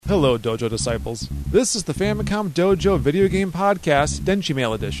Hello, Dojo Disciples. This is the Famicom Dojo video game podcast,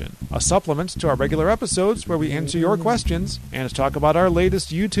 Denshimail edition, a supplement to our regular episodes where we answer your questions and talk about our latest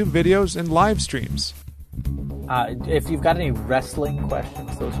YouTube videos and live streams. If you've got any wrestling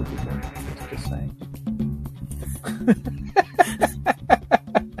questions, those would be good. Just saying.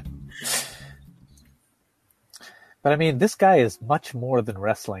 But I mean, this guy is much more than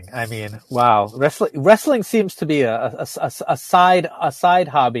wrestling. I mean, wow, wrestling seems to be a side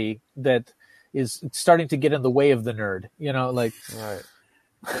hobby that is starting to get in the way of the nerd. You know, like right.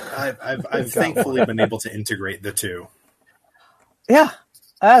 I've thankfully been able to integrate the two. Yeah,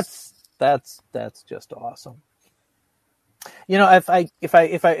 that's just awesome. You know, if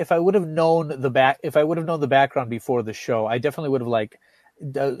I would have known the background before the show, I definitely would have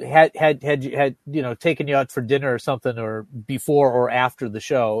had you know, taken you out for dinner or something, or before or after the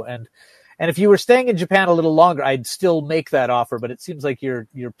show, and if you were staying in Japan a little longer, I'd still make that offer. But it seems like your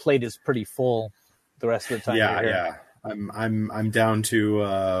plate is pretty full the rest of the time. Yeah. I'm down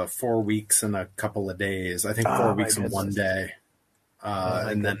to 4 weeks and a couple of days. I think 4 weeks and 1 day,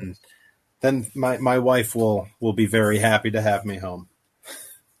 and then my wife will be very happy to have me home.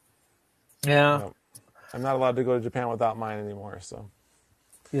 Yeah, no, I'm not allowed to go to Japan without mine anymore. So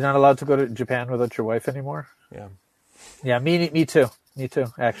you're not allowed to go to Japan without your wife anymore. Yeah. Me too.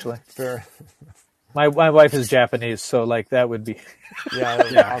 Actually, fair. My wife is Japanese, so like that would be yeah.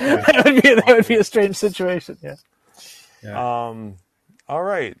 that would be a strange situation. Yeah. All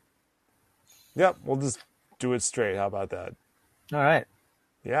right. Yep. We'll just do it straight. How about that? All right.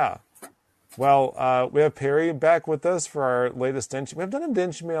 Yeah. Well, we have Perry back with us for our latest Denshimail. We haven't done a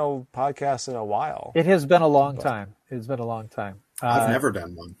Denshimail podcast in a while. It has been a long time. It's been a long time. I've never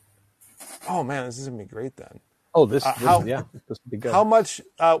done one. Oh man, this is gonna be great then. Oh, this would be good. How much?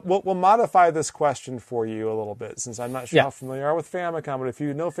 We'll modify this question for you a little bit, since I'm not sure how familiar you are with Famicom. But if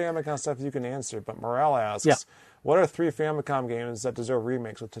you know Famicom stuff, you can answer. But Morale asks, what are 3 Famicom games that deserve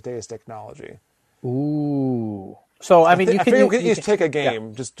remakes with today's technology? Ooh. So I mean, you can each take a game.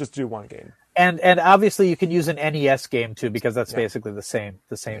 Yeah. Just do one game. And obviously you can use an NES game too, because that's basically the same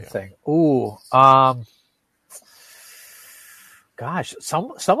thing. Ooh. Gosh,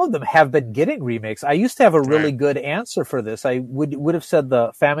 some of them have been getting remakes. I used to have a really good answer for this. I would have said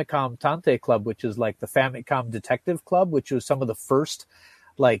the Famicom Tante Club, which is like the Famicom Detective Club, which was some of the first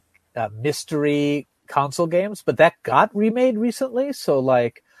like mystery console games, but that got remade recently. So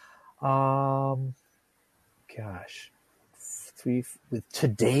like, gosh, 3 with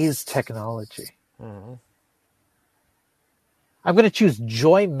today's technology. Mm-hmm. I'm going to choose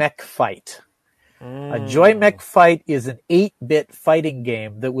Joy Mech Fight. Joy Mech Fight is an 8-bit fighting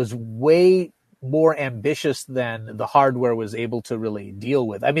game that was way more ambitious than the hardware was able to really deal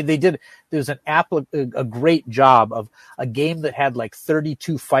with. I mean, there's a great job of a game that had like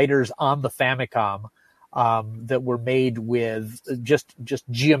 32 fighters on the Famicom that were made with just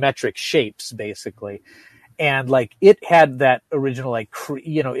geometric shapes, basically. And like it had that original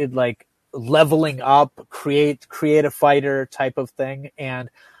leveling up, create a fighter type of thing.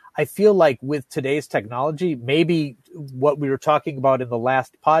 And I feel like with today's technology, maybe what we were talking about in the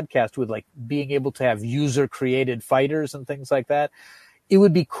last podcast with like being able to have user created fighters and things like that, it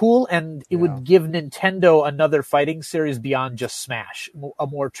would be cool, and it would give Nintendo another fighting series beyond just Smash, a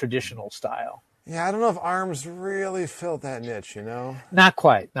more traditional style. Yeah, I don't know if ARMS really filled that niche, you know? Not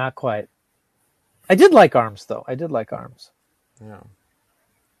quite. I did like ARMS though. Yeah.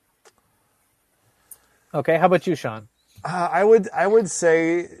 Okay, how about you, Sean? I would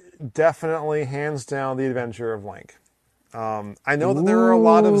say definitely hands down The Adventure of Link. I know that there are a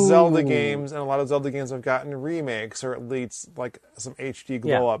lot of Zelda games, and a lot of Zelda games have gotten remakes, or at least like some HD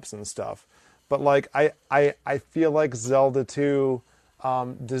glow-ups and stuff. But like I feel like Zelda 2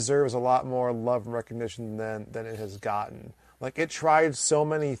 deserves a lot more love and recognition than it has gotten. Like it tried so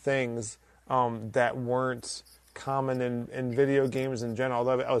many things that weren't common in video games in general.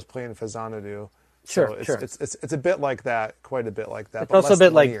 Although I was playing Fazanadu. So it's a bit like that, quite a bit like that. It's but also less a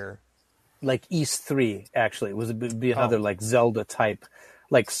bit linear. like East 3, actually. It would be another like Zelda type,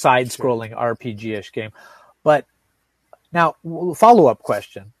 like side-scrolling RPG-ish game. But now, follow-up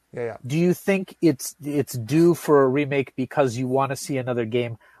question. Yeah. Do you think it's due for a remake because you want to see another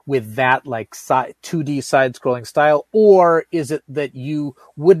game with that like 2D side-scrolling style? Or is it that you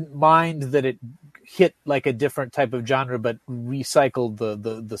wouldn't mind that it hit like a different type of genre but recycled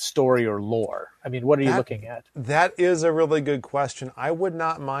the story or lore? I mean, what are you looking at? That is a really good question. I would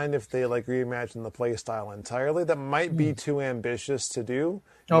not mind if they like reimagined the play style entirely. That might be too ambitious to do.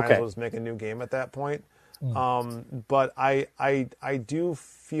 You might as well just make a new game at that point. But I do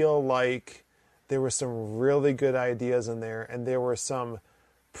feel like there were some really good ideas in there, and there were some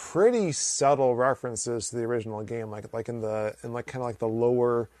pretty subtle references to the original game, like in like kind of like the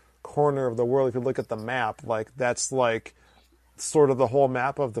lower corner of the world. If you look at the map, like that's like sort of the whole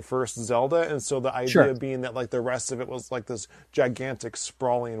map of the first Zelda, and so the idea being that like the rest of it was like this gigantic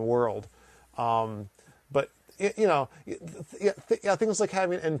sprawling world. But things like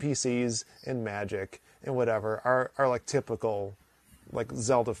having NPCs and magic and whatever are like typical like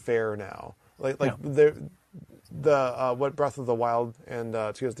Zelda fare now. Like what Breath of the Wild and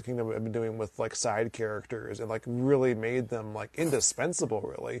Tears of the Kingdom have been doing with like side characters and like really made them like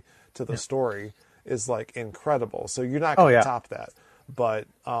indispensable really to the story is like incredible. So you're not going to top that. But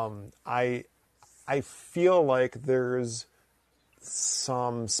I feel like there's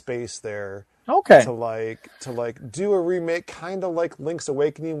some space there to do a remake kind of like Link's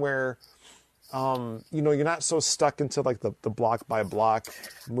Awakening where you're not so stuck into like the block by block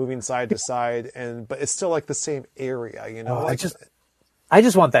moving side to side but it's still like the same area, I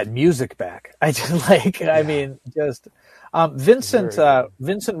just want that music back.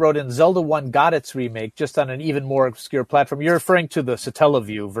 Vincent wrote in Zelda 1 got its remake just on an even more obscure platform. You're referring to the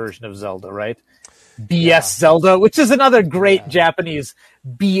Satellaview version of Zelda, right? BS Zelda, which is another great Japanese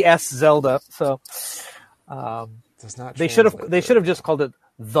BS Zelda. So they should have just called it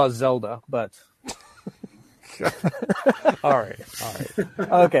The Zelda, but all right.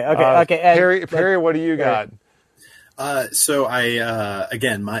 Okay. Perry, what do you got? So I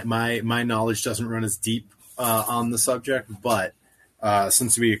again, my knowledge doesn't run as deep on the subject, but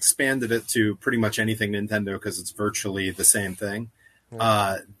since we expanded it to pretty much anything Nintendo because it's virtually the same thing,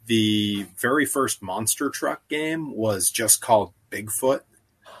 the very first Monster Truck game was just called Bigfoot.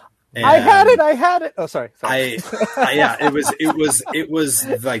 And I had it. Oh, sorry. It was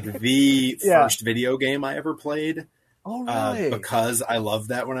like the first video game I ever played. Oh, really? Because I loved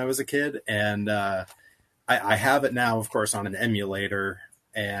that when I was a kid, and I have it now, of course, on an emulator,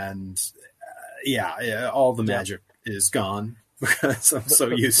 and all the magic is gone because I'm so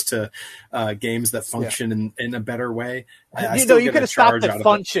used to games that function in a better way. You could have stopped at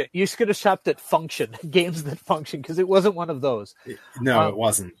function. You could have stopped at function, games that function, because it wasn't one of those. No, it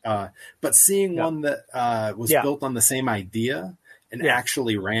wasn't. But seeing one that was built on the same idea and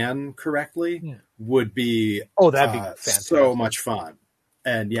actually ran correctly would be that'd be fantastic. So much fun.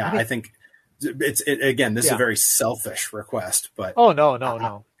 And I think this is a very selfish request, but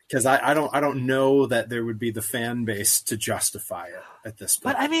no. Because I don't know that there would be the fan base to justify it at this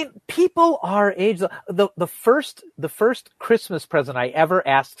point. But I mean, people our age. The first Christmas present I ever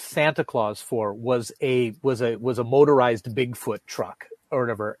asked Santa Claus for was a motorized Bigfoot truck or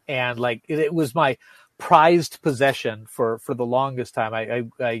whatever, and like it was my prized possession for the longest time. I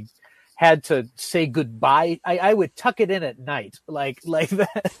had to say goodbye. I would tuck it in at night, like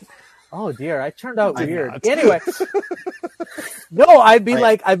that. Oh dear, I turned out weird. Anyway, no, I'd be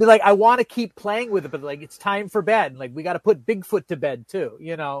like, I want to keep playing with it, but like it's time for bed. Like we got to put Bigfoot to bed too,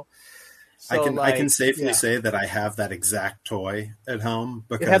 So, I can safely say that I have that exact toy at home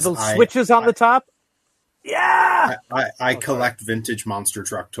because it has the switches on the top. Yeah, I collect vintage monster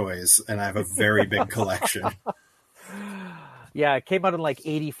truck toys, and I have a very big collection. Yeah, it came out in like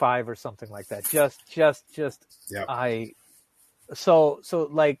 '85 or something like that. So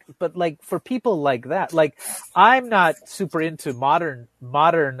but like for people like that, like I'm not super into modern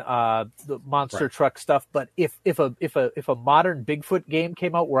the monster truck stuff, but if a modern Bigfoot game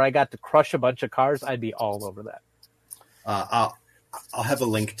came out where I got to crush a bunch of cars, I'd be all over that. I'll have a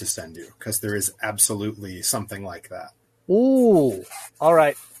link to send you because there is absolutely something like that. Ooh, all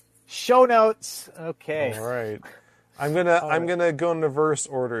right. Show notes. Okay. All right. I'm gonna go in reverse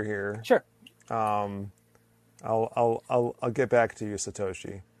order here. Sure. I'll get back to you,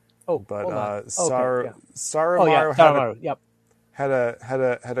 Satoshi. Oh, but Saramaru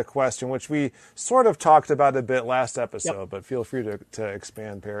had a question which we sort of talked about a bit last episode, but feel free to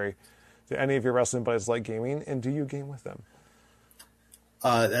expand, Perry. Do any of your wrestling buddies like gaming, and do you game with them?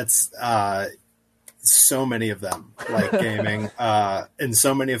 That's so many of them like gaming, and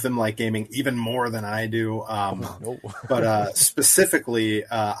so many of them like gaming even more than I do. But specifically,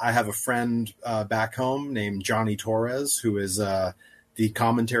 I have a friend back home named Johnny Torres, who is the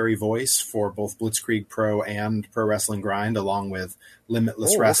commentary voice for both Blitzkrieg Pro and Pro Wrestling Grind, along with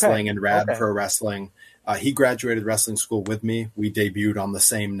Limitless Wrestling and Rad Pro Wrestling. He graduated wrestling school with me. We debuted on the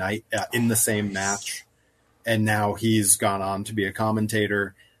same night in the same match, and now he's gone on to be a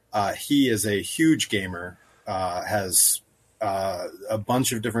commentator. He is a huge gamer, has a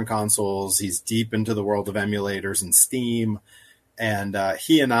bunch of different consoles. He's deep into the world of emulators and Steam. And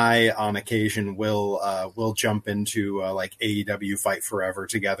he and I, on occasion, will jump into like AEW Fight Forever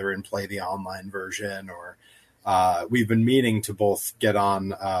together and play the online version, or we've been meaning to both get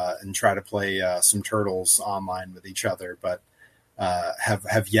on and try to play some Turtles online with each other, but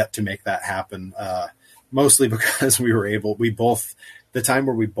have yet to make that happen. Mostly because the time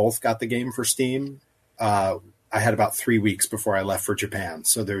where we both got the game for Steam, I had about 3 weeks before I left for Japan.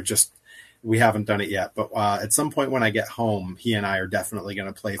 So we haven't done it yet. But at some point when I get home, he and I are definitely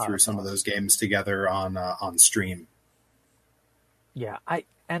going to play through some of those games together on stream. Yeah,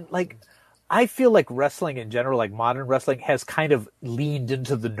 I feel like wrestling in general, like modern wrestling, has kind of leaned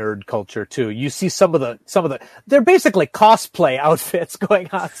into the nerd culture too. You see some of the they're basically cosplay outfits going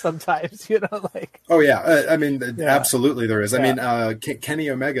on sometimes, like. Oh yeah, absolutely there is. I mean, Kenny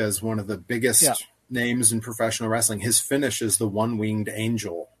Omega is one of the biggest names in professional wrestling. His finish is the one-winged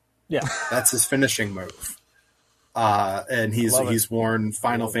angel. Yeah, that's his finishing move. And he's worn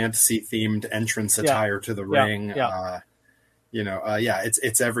Final Fantasy themed entrance attire to the ring.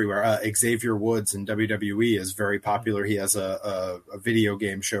 It's everywhere. Xavier Woods in WWE is very popular. He has a video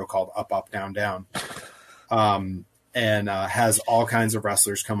game show called Up, Up, Down, Down, and has all kinds of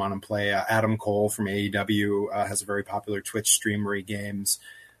wrestlers come on and play. Adam Cole from AEW has a very popular Twitch stream where he games.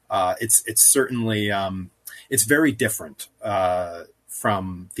 It's certainly it's very different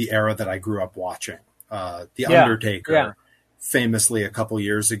from the era that I grew up watching. The Undertaker, famously a couple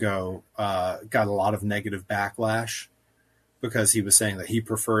years ago, got a lot of negative backlash, because he was saying that he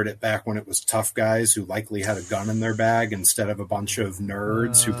preferred it back when it was tough guys who likely had a gun in their bag instead of a bunch of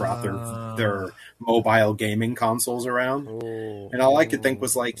nerds who brought their mobile gaming consoles around. And all I could think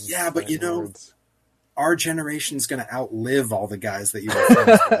was like, yeah, but our generation's going to outlive all the guys that you were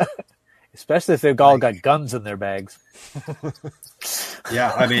friends with. Especially if they've all got guns in their bags.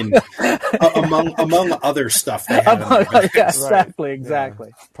 Yeah, I mean, among other stuff they had in their bags. Exactly.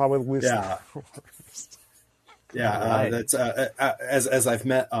 Yeah. Probably. Yeah, that's as I've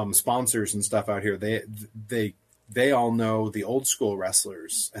met sponsors and stuff out here. They all know the old school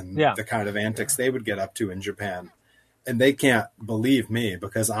wrestlers and the kind of antics they would get up to in Japan, and they can't believe me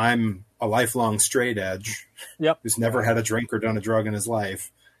because I'm a lifelong straight edge who's never had a drink or done a drug in his life.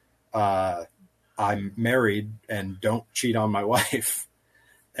 I'm married and don't cheat on my wife,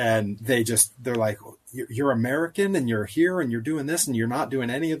 and they're like, you're American and you're here and you're doing this and you're not doing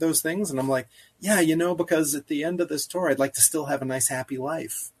any of those things. And I'm like, yeah, because at the end of this tour, I'd like to still have a nice, happy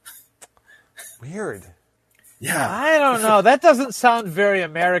life. Weird. Yeah. I don't know. That doesn't sound very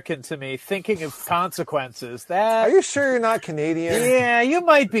American to me, thinking of consequences. Are you sure you're not Canadian? Yeah, you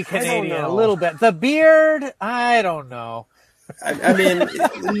might be Canadian a little bit. The beard, I don't know. I mean,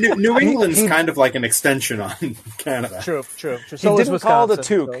 New England's kind of like an extension on Canada. True. So he didn't call it a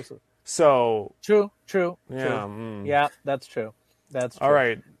toque. So true. Yeah, yeah, that's true. That's true. All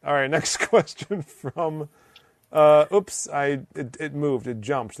right. Next question from. It moved. It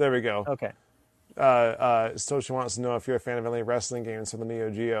jumped. There we go. Okay. So she wants to know if you're a fan of any wrestling games from the Neo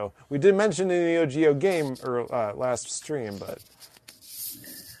Geo. We did mention the Neo Geo game last stream, but.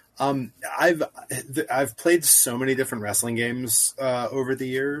 I've played so many different wrestling games over the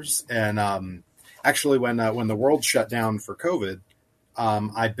years, and actually, when the world shut down for COVID,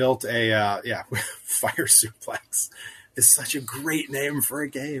 I built a Fire Suplex. Is such a great name for a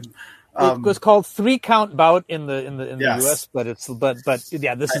game. It was called 3 Count Bout in the US, but this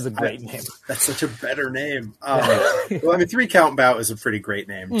is a great name. That's such a better name. Well, I mean, 3 Count Bout is a pretty great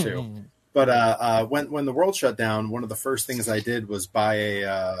name too. Mm-hmm. But when the world shut down, one of the first things I did was buy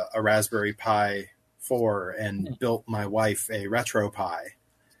a Raspberry Pi 4 and built my wife a Retro Pi.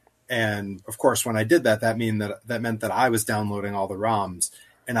 And of course, when I did that meant that I was downloading all the ROMs,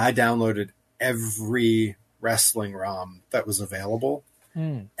 and I downloaded every wrestling ROM that was available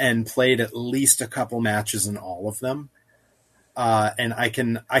and played at least a couple matches in all of them. And I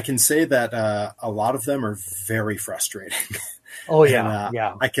can say that a lot of them are very frustrating. Oh yeah,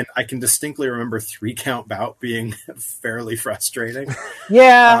 yeah. I can distinctly remember 3 Count Bout being fairly frustrating.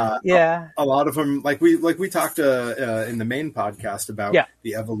 Yeah. A lot of them, like we talked in the main podcast about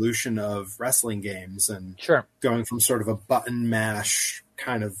the evolution of wrestling games and going from sort of a button mash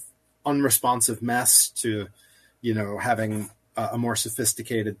kind of unresponsive mess to, having a more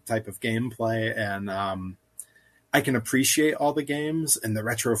sophisticated type of gameplay. And I can appreciate all the games and the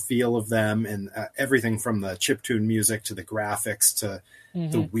retro feel of them and everything from the chiptune music to the graphics to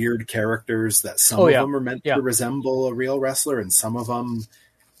the weird characters that some of them are meant to resemble a real wrestler, and some of them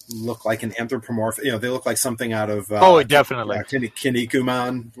look like an anthropomorphic. They look like something out of definitely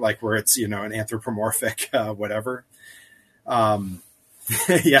Kinnikuman, like where it's an anthropomorphic whatever.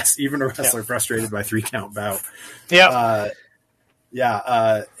 Yes, even a wrestler frustrated by 3 Count Bout.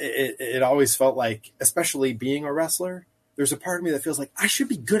 It always felt like, especially being a wrestler, there's a part of me that feels like I should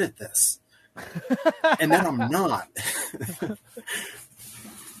be good at this. and then I'm not.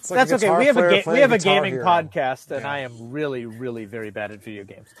 Like that's okay. We have a gaming Hero. podcast, and I am really, really very bad at video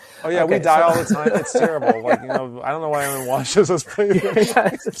games. Oh yeah, okay, we die all the time. It's terrible. Like, I don't know why anyone watches us play video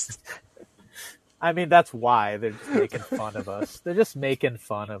games. I mean, that's why they're just making fun of us. They're just making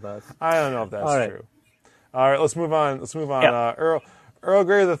fun of us. I don't know if that's true. All right, let's move on. Yeah. Earl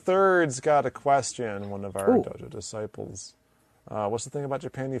Grey III's got a question. One of our Dojo disciples. What's the thing about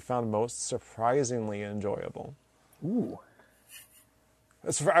Japan you found most surprisingly enjoyable? Ooh.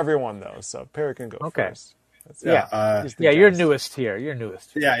 It's for everyone though, so Perry can go first. You're newest here. You're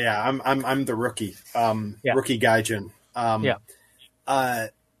newest. Yeah. I'm the rookie. Rookie gaijin.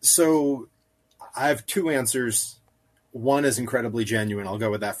 So I have two answers. One is incredibly genuine. I'll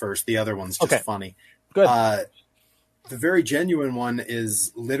go with that first. The other one's just funny. Good. The very genuine one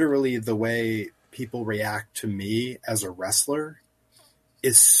is literally the way people react to me as a wrestler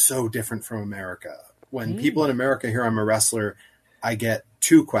is so different from America. When people in America hear I'm a wrestler, I get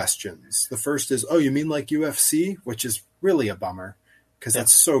two questions. The first is, oh, you mean like UFC? Which is really a bummer because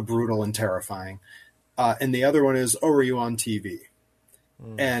that's so brutal and terrifying. And the other one is, oh, are you on TV?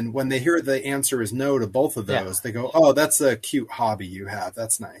 And when they hear the answer is no to both of those, they go, oh, that's a cute hobby you have.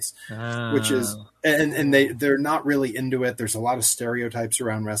 That's nice. Which is, and they're not really into it. There's a lot of stereotypes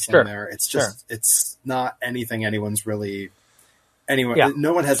around wrestling there. It's just, it's not anything anyone's really,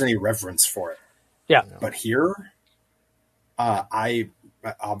 no one has any reverence for it. Yeah. But here, I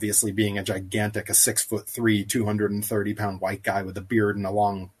obviously being a 6'3", 230-pound white guy with a beard and a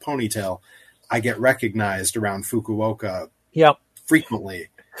long ponytail, I get recognized around Fukuoka frequently.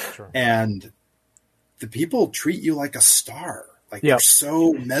 Sure. And the people treat you like a star. Like they're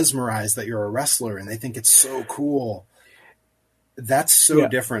so mesmerized that you're a wrestler and they think it's so cool. That's so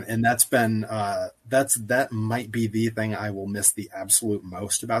different. And that's been, that might be the thing I will miss the absolute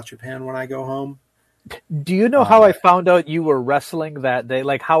most about Japan when I go home. Do you know how I found out you were wrestling that day?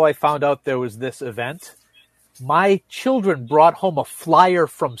 Like how I found out there was this event? My children brought home a flyer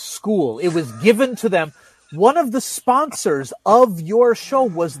from school. It was given to them. One of the sponsors of your show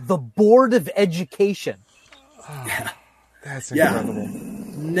was the Board of Education. Oh, that's incredible.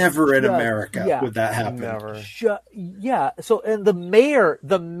 Never in America would that happen. Never. So, and the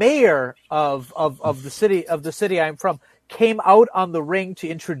mayor of the city I'm from came out on the ring to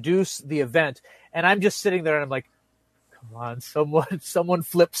introduce the event. And I'm just sitting there and I'm like, come on, someone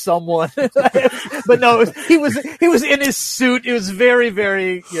flip someone. But no, he was in his suit. It was very,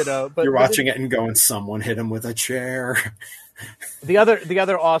 very, but you're watching it and going, someone hit him with a chair. The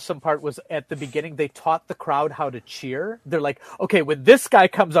other awesome part was at the beginning, they taught the crowd how to cheer. They're like, okay, when this guy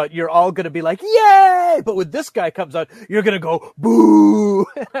comes out, you're all going to be like, yay! But when this guy comes out, you're going to go, boo!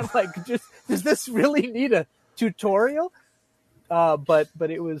 And I'm like, does this really need a tutorial? But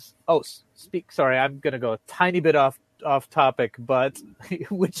it was, sorry, I'm going to go a tiny bit off topic, but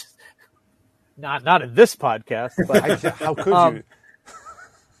which not in this podcast, but how could you?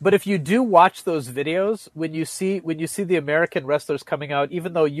 But if you do watch those videos, when you see the American wrestlers coming out,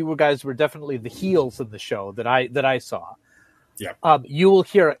 even though you guys were definitely the heels in the show that I saw, you will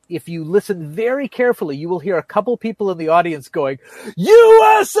hear, if you listen very carefully, you will hear a couple people in the audience going,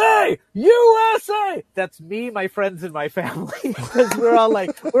 USA! USA! That's me, my friends, and my family. Because we're all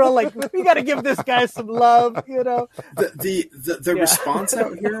like, we got to give this guy some love, The response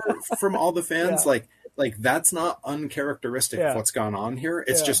out here from all the fans, like that's not uncharacteristic of what's gone on here.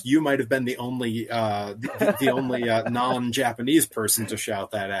 It's just you might have been the only the only non-Japanese person to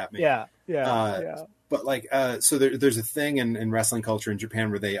shout that at me. But so there's a thing in wrestling culture in Japan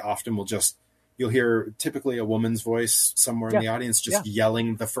where they often will you'll hear typically a woman's voice somewhere in the audience just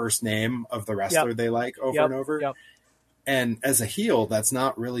yelling the first name of the wrestler they like over and over. And as a heel, that's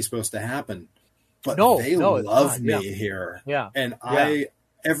not really supposed to happen. But they love me here. And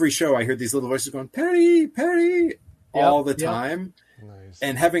every show I hear these little voices going, Perry, Perry, all the time. Nice.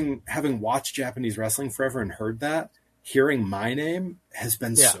 And having watched Japanese wrestling forever and heard that, hearing my name has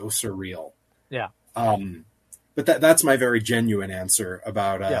been so surreal. Yeah. But that's my very genuine answer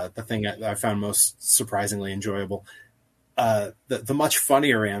about the thing I found most surprisingly enjoyable. The much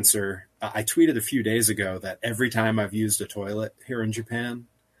funnier answer, I tweeted a few days ago that every time I've used a toilet here in Japan,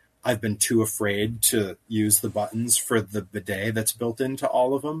 I've been too afraid to use the buttons for the bidet that's built into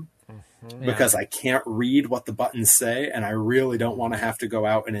all of them because I can't read what the buttons say, and I really don't want to have to go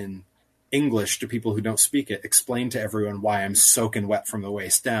out and in English to people who don't speak it, explain to everyone why I'm soaking wet from the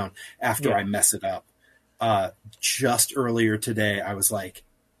waist down after I mess it up. Just earlier today, I was like,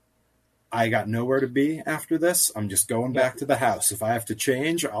 I got nowhere to be after this. I'm just going back to the house. If I have to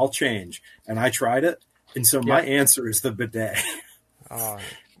change, I'll change. And I tried it. And so my answer is the bidet.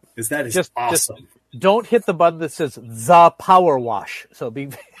 Is that is just awesome. Don't hit the button that says the power wash. So be.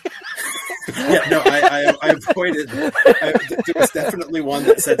 Yeah, no, I avoided. There was definitely one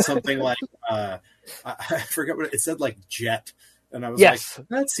that said something like, I forget what it said, like jet, and I was like,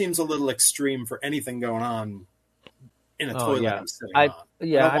 that seems a little extreme for anything going on in a toilet I'm sitting on.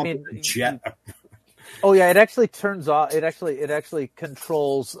 I mean, jet. Oh yeah, it actually turns off. It actually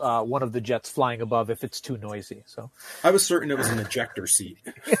controls one of the jets flying above if it's too noisy. So I was certain it was an ejector seat.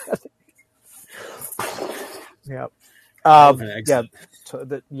 Yeah.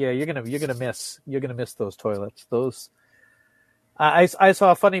 You're gonna miss those toilets. Those. I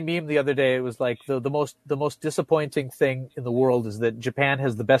saw a funny meme the other day. It was like the most disappointing thing in the world is that Japan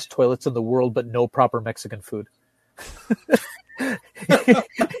has the best toilets in the world, but no proper Mexican food.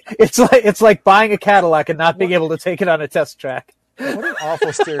 It's like buying a Cadillac and not being able to take it on a test track. What an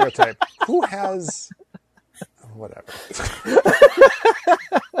awful stereotype. Who has whatever?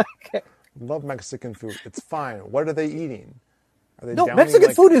 Okay. Love Mexican food. It's fine. What are they eating? Are they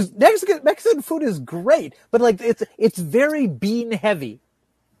Mexican food is great, but like it's very bean heavy.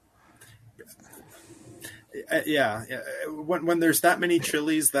 Yeah. When there's that many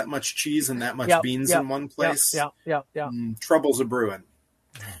chilies, that much cheese, and that much beans in one place, trouble's a brewing.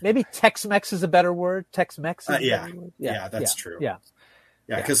 Maybe Tex-Mex is a better word. Tex-Mex. Yeah, that's true. Yeah,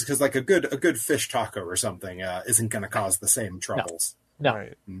 because like a good fish taco or something isn't going to cause the same troubles. No.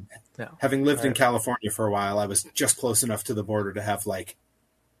 Right. No. Having lived in California for a while, I was just close enough to the border to have like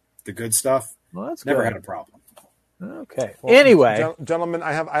the good stuff. Well, that's never good. had a problem. Okay. Well, anyway, gentlemen,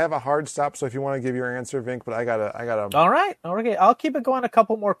 I have a hard stop. So if you want to give your answer, Vink, but I gotta. All right. Okay. I'll keep it going. A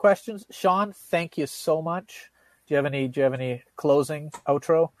couple more questions. Sean, thank you so much. Do you have any closing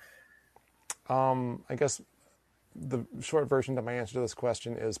outro? I guess the short version of my answer to this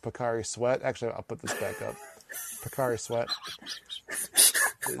question is Pocari Sweat. Actually, I'll put this back up. Pocari Sweat.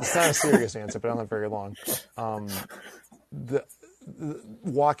 It's not a serious answer, but I don't have very long. The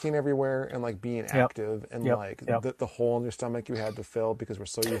walking everywhere and like being active and the hole in your stomach you had to fill because we're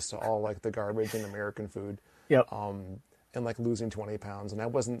so used to all like the garbage and American food. And like losing 20 pounds, and I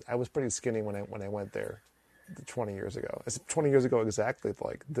was pretty skinny when I went there 20 years ago. It's 20 years ago exactly,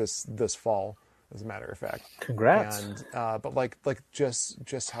 like this fall, as a matter of fact. Congrats. And but like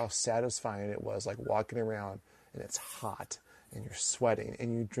just how satisfying it was, like walking around and it's hot and you're sweating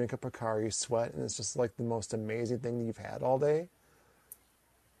and you drink a Pocari Sweat and it's just like the most amazing thing that you've had all day.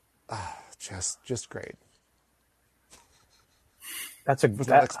 Just great. Was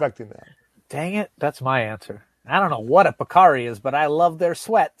not expecting that. Dang it, that's my answer. I don't know what a Pocari is, but I love their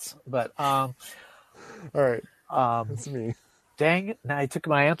sweats. But all right, that's me. Dang it! Now I took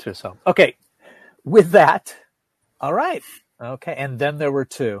my answer. So okay, with that, all right, okay. And then there were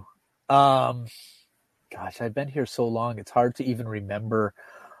two. Gosh, I've been here so long; it's hard to even remember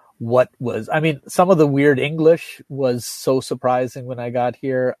what was. I mean, some of the weird English was so surprising when I got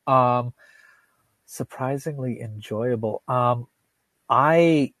here. Surprisingly enjoyable.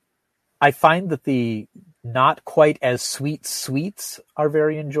 I find that the not quite as sweet sweets are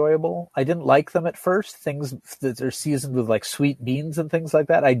very enjoyable. I didn't like them at first. Things that are seasoned with like sweet beans and things like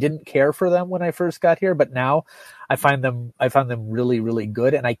that. I didn't care for them when I first got here, but now I find them really, really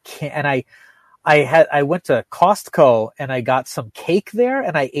good. And I went to Costco and I got some cake there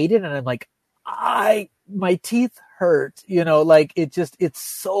and I ate it and I'm like, my teeth hurt, like it's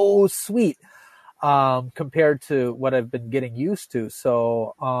so sweet, compared to what I've been getting used to.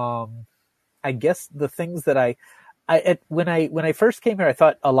 So, I guess the things that when I first came here, I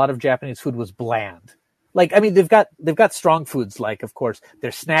thought a lot of Japanese food was bland. Like, I mean, they've got strong foods. Like, of course,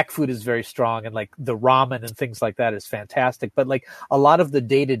 their snack food is very strong, and like the ramen and things like that is fantastic. But like a lot of the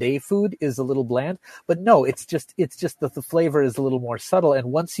day-to-day food is a little bland. But no, it's just that the flavor is a little more subtle.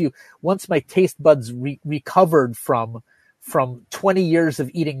 And once my taste buds recovered from 20 years of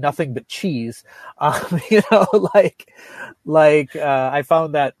eating nothing but cheese, I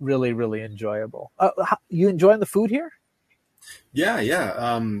found that really, really enjoyable. You enjoying the food here? Yeah.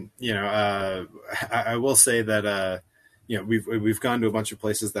 I will say that, we've gone to a bunch of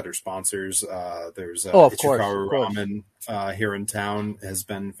places that are sponsors. There's Ichikawa Ramen here in town has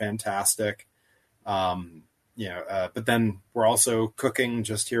been fantastic. But then we're also cooking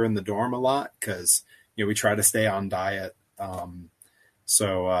just here in the dorm a lot because, we try to stay on diet.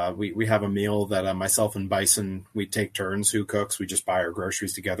 So we have a meal that myself and Bison, we take turns who cooks. We just buy our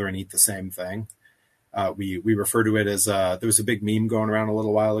groceries together and eat the same thing. We refer to it as there was a big meme going around a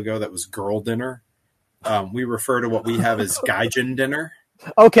little while ago that was girl dinner. We refer to what we have as gaijin dinner.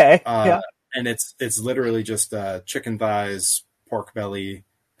 Okay. And it's literally just chicken thighs, pork belly,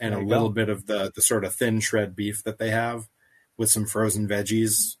 and a little bit of the sort of thin shred beef that they have with some frozen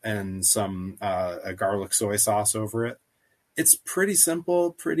veggies and some a garlic soy sauce over it. It's pretty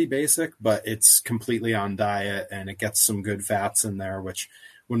simple, pretty basic, but it's completely on diet, and it gets some good fats in there, which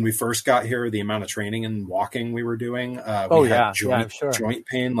when we first got here, the amount of training and walking we were doing, we had joint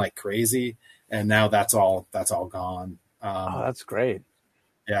pain like crazy. And now that's all gone. That's great.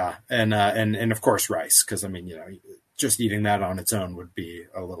 Yeah. And of course rice. 'Cause I mean, just eating that on its own would be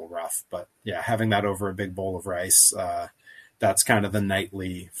a little rough, but yeah, having that over a big bowl of rice, that's kind of the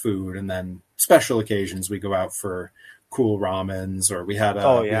nightly food. And then special occasions, we go out for cool ramens, or we had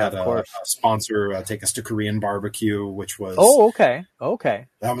a sponsor take us to Korean barbecue, which was okay.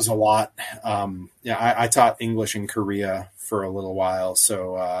 That was a lot. I taught English in Korea for a little while,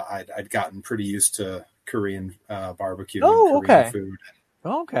 so I'd gotten pretty used to Korean barbecue and Korean food.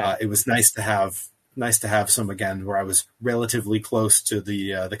 Okay, it was nice to have some again where I was relatively close to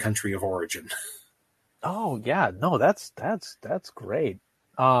the country of origin. Oh yeah, no, that's great.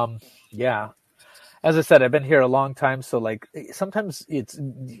 Yeah. As I said, I've been here a long time, so like sometimes it's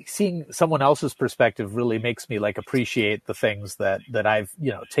seeing someone else's perspective really makes me like appreciate the things that I've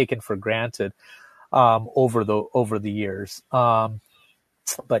taken for granted over the years.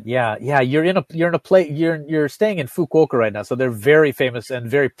 But yeah, you're staying in Fukuoka right now, so they're very famous and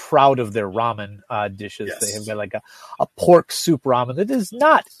very proud of their ramen dishes. Yes. They have got like a pork soup ramen that is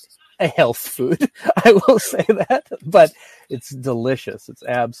not a health food, I will say that, but it's delicious. It's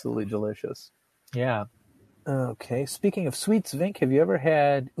absolutely delicious. Yeah. Okay. Speaking of sweets, Vink, have you ever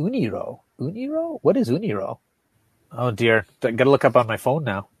had uniro? Uniro? What is uniro? Oh dear. I gotta look up on my phone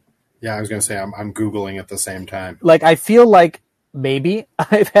now. Yeah, I was gonna say I'm Googling at the same time. Like I feel like maybe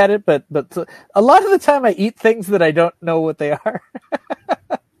I've had it, but a lot of the time I eat things that I don't know what they are.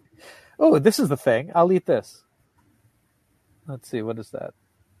 Oh, this is the thing. I'll eat this. Let's see. What is that?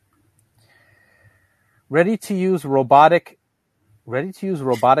 Ready to use robotic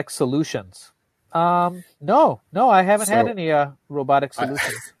solutions. No, I haven't had any robotic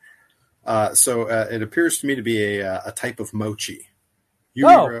solutions. So it appears to me to be a type of mochi.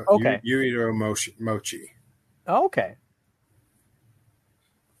 Okay. Uriro mochi. Okay.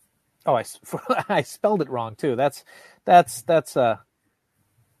 Oh, I spelled it wrong too. That's.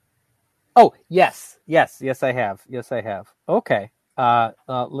 Oh, yes, I have. Yes, I have. Okay.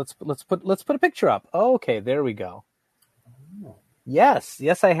 Let's put a picture up. Okay, there we go. Yes,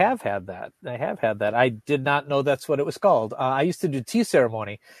 I have had that. I did not know that's what it was called. I used to do tea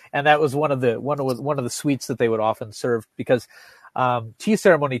ceremony, and that was one of the sweets that they would often serve, because tea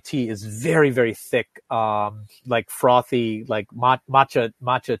ceremony tea is very, very thick, like frothy, like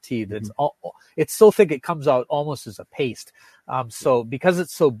matcha tea. It's so thick it comes out almost as a paste. So because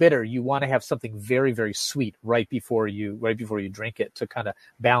it's so bitter, you want to have something very, very sweet right before you drink it to kind of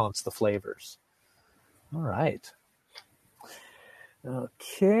balance the flavors. All right.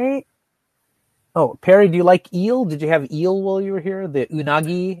 Okay. Oh, Perry, do you like eel? Did you have eel while you were here? The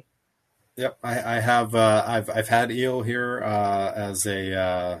unagi? Yep, I have. I've had eel here as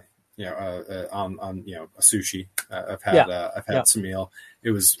a on a sushi. I've had some eel.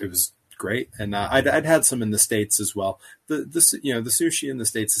 It was great, and I'd had some in the States as well. The sushi in the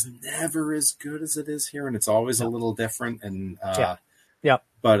States is never as good as it is here, and it's always a little different. And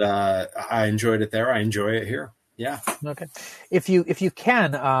but I enjoyed it there. I enjoy it here. Yeah. Okay. If you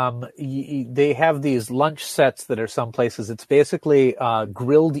can, they have these lunch sets that are some places. It's basically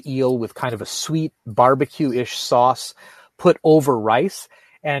grilled eel with kind of a sweet barbecue-ish sauce put over rice,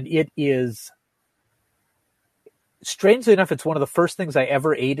 and it is, strangely enough, it's one of the first things I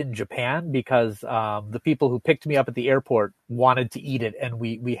ever ate in Japan, because the people who picked me up at the airport wanted to eat it, and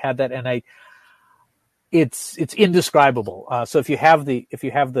we had that, and it's indescribable. So if you have the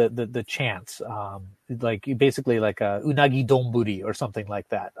chance, like basically like a unagi donburi or something like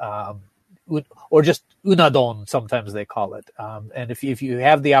that, or just unadon, sometimes they call it. And if you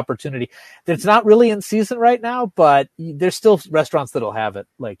have the opportunity, it's not really in season right now, but there's still restaurants that'll have it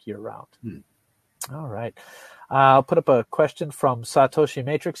like year round. All right. I'll put up a question from Satoshi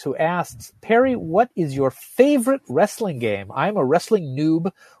Matrix, who asks, Perry, what is your favorite wrestling game? I'm a wrestling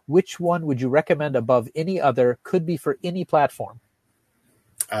noob. Which one would you recommend above any other? Could be for any platform.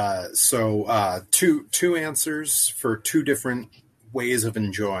 So two answers for two different ways of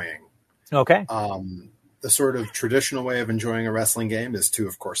enjoying. Okay. The sort of traditional way of enjoying a wrestling game is to,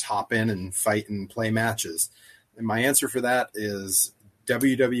 of course, hop in and fight and play matches. And my answer for that is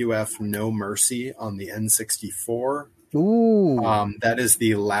WWF No Mercy on the N64. Ooh. That is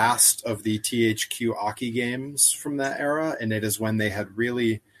the last of the THQ Aki games from that era, and it is when they had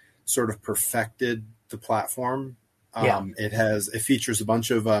really sort of perfected the platform It features a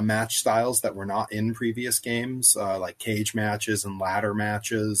bunch of match styles that were not in previous games, like cage matches and ladder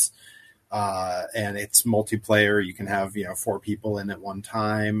matches. And it's multiplayer. You can have 4 people in at one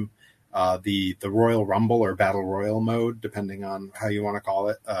time. The Royal Rumble or Battle Royal mode, depending on how you want to call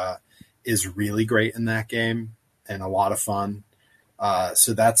it, is really great in that game and a lot of fun.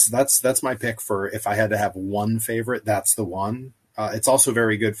 So that's my pick for if I had to have one favorite, that's the one. It's also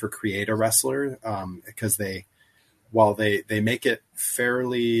very good for create a wrestler because while they make it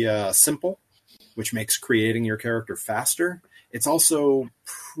fairly simple, which makes creating your character faster, it's also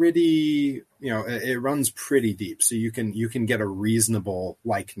pretty, it runs pretty deep. So you can get a reasonable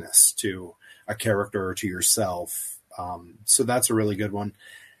likeness to a character or to yourself. So that's a really good one.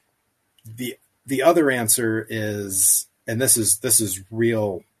 The other answer is, and this is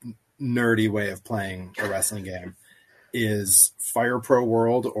real nerdy way of playing a wrestling game, is Fire Pro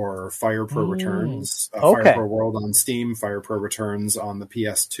World or Fire Pro Returns. Fire Pro World on Steam, Fire Pro Returns on the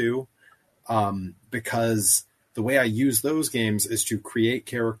PS2. Because the way I use those games is to create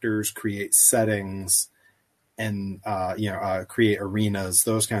characters, create settings, and create arenas,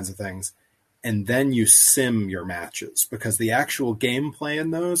 those kinds of things. And then you sim your matches because the actual gameplay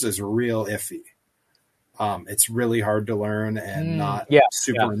in those is real iffy. It's really hard to learn and not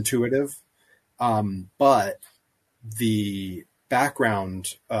super intuitive. But the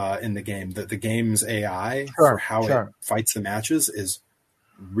background in the game, the game's AI for how it fights the matches is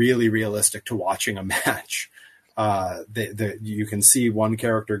really realistic to watching a match. You can see one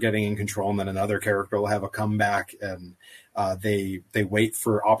character getting in control and then another character will have a comeback, and they wait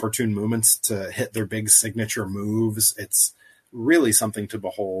for opportune moments to hit their big signature moves. It's really something to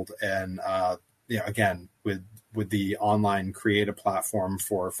behold. And again, with the online creative platform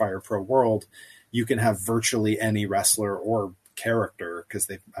for Fire Pro World, you can have virtually any wrestler or character because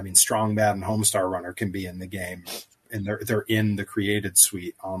Strong Bad and Homestar Runner can be in the game, and they're in the created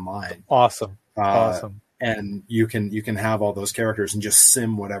suite online. Awesome. And you can have all those characters and just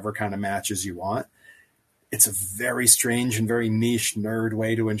sim whatever kind of matches you want. It's a very strange and very niche nerd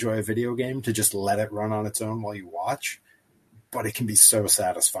way to enjoy a video game, to just let it run on its own while you watch, but it can be so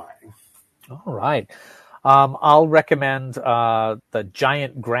satisfying. All right. I'll recommend the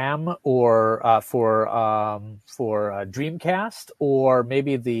Giant Gram or for Dreamcast, or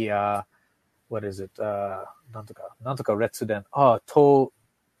maybe the what is it? Nantoka Retsuden.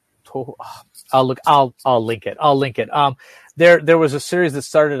 I'll link it. There was a series that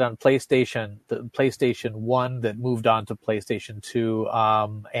started on PlayStation, the PlayStation 1 that moved on to PlayStation 2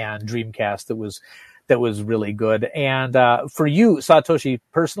 and Dreamcast that was really good. And for you, Satoshi,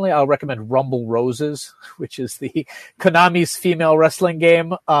 personally, I'll recommend Rumble Roses, which is the Konami's female wrestling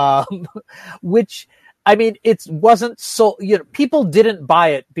game, which, it wasn't so, people didn't buy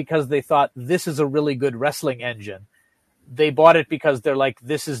it because they thought this is a really good wrestling engine. They bought it because they're like,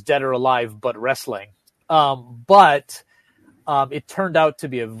 this is Dead or Alive, but wrestling. But it turned out to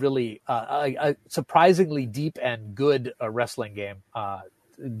be a really a surprisingly deep and good wrestling game,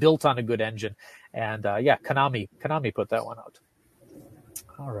 built on a good engine. And Konami put that one out.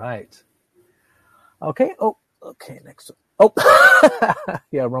 All right. Okay. Oh, okay. Next. Oh,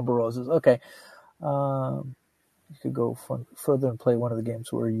 yeah. Rumble Roses. Okay. You could go further and play one of the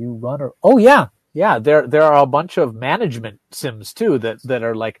games where you run or. Oh yeah. Yeah. There are a bunch of management sims too that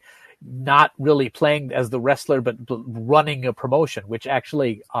are like not really playing as the wrestler, but running a promotion, which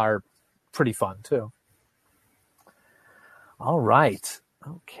actually are pretty fun too. All right.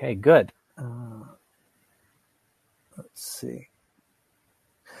 Okay. Good. Let's see.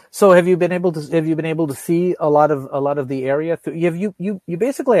 So have you been able to see a lot of the area? You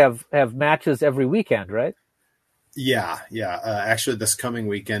basically have matches every weekend, right? Yeah. Actually, this coming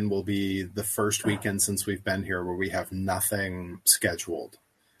weekend will be the first weekend since we've been here where we have nothing scheduled.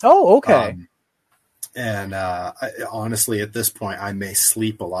 Oh, okay. Honestly, at this point, I may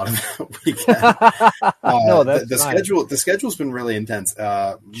sleep a lot of that weekend. No, that's the schedule's been really intense.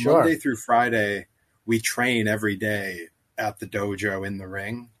 Sure. Monday through Friday, we train every day at the dojo in the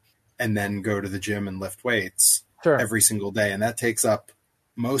ring, and then go to the gym and lift weights every single day, and that takes up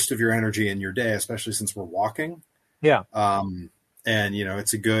most of your energy in your day, especially since we're walking. Yeah. And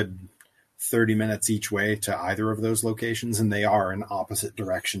it's a good 30 minutes each way to either of those locations, and they are in opposite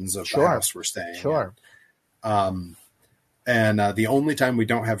directions of the house we're staying in. And the only time we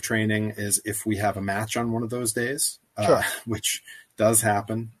don't have training is if we have a match on one of those days, which does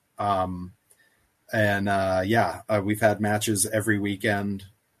happen. We've had matches every weekend,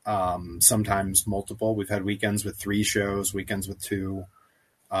 sometimes multiple. We've had weekends with 3 shows, weekends with 2.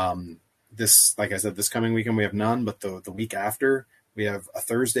 Like I said, this coming weekend we have none, but the week after we have a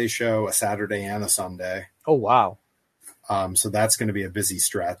Thursday show, a Saturday, and a Sunday. Oh, wow. So that's going to be a busy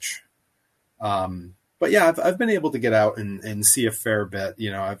stretch. But yeah, I've been able to get out and see a fair bit.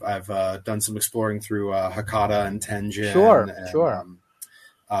 You know, I've done some exploring through Hakata and Tenjin. Sure.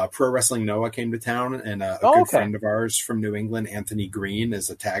 Pro Wrestling Noah came to town, and a good friend of ours from New England, Anthony Green, is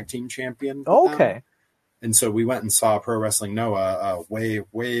a tag team champion. Okay. And so we went and saw Pro Wrestling Noah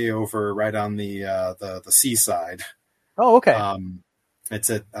way over right on the seaside. Oh, okay. It's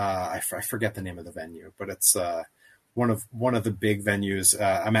at I forget the name of the venue, but it's one of the big venues.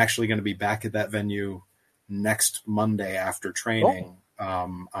 I'm actually going to be back at that venue next Monday after training.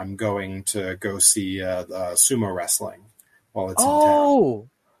 I'm going to go see sumo wrestling while it's in town.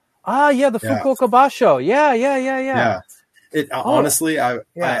 Yeah, the Fukuoka Basho. Yeah. Honestly, I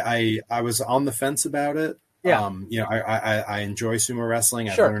was on the fence about it. Yeah. I enjoy sumo wrestling.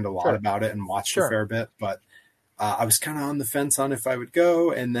 I've learned a lot about it and watched a fair bit, but I was kind of on the fence on if I would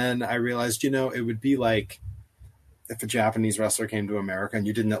go. And then I realized, it would be like if a Japanese wrestler came to America and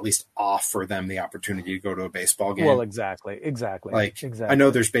you didn't at least offer them the opportunity to go to a baseball game. Well, exactly. I know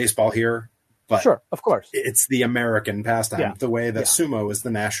there's baseball here, but sure, of course, it's the American pastime, the way that sumo is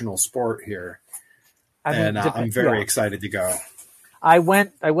the national sport here. I'm very excited to go. I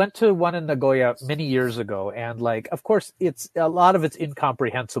went to one in Nagoya many years ago, and of course, it's a lot of it's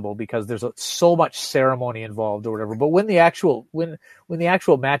incomprehensible because there's so much ceremony involved or whatever. But when the actual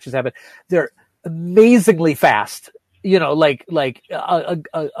matches happen, they're amazingly fast. A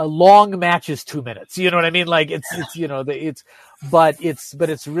long match is 2 minutes. You know what I mean? But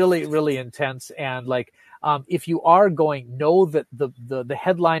it's really, really intense. And if you are going, know that the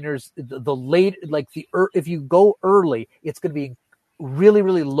headliners, if you go early, it's going to be really,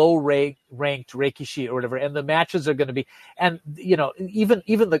 really low ranked Reikishi or whatever. And the matches are going to be, and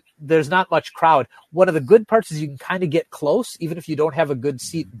there's not much crowd. One of the good parts is you can kind of get close, even if you don't have a good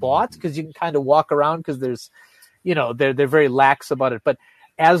seat bought, because you can kind of walk around because there's, they're very lax about it. But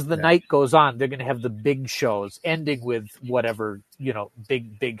as the night goes on, they're going to have the big shows ending with whatever,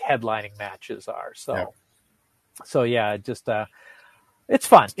 big headlining matches are. So just, it's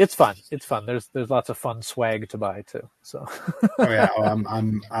fun. There's lots of fun swag to buy too. So.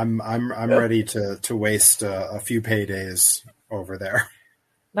 I'm ready to waste a few paydays over there.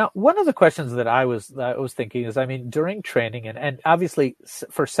 Now, one of the questions that I was thinking is, during training and obviously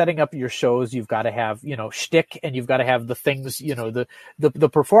for setting up your shows, you've got to have, shtick, and you've got to have the things, the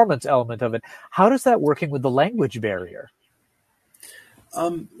performance element of it. How does that working with the language barrier?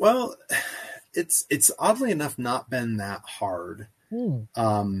 Well, it's oddly enough not been that hard.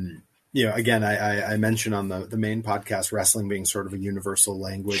 Again, I mentioned on the main podcast, wrestling being sort of a universal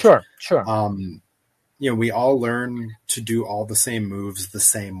language. Sure. We all learn to do all the same moves the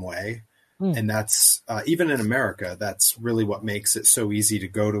same way. And that's, even in America, that's really what makes it so easy to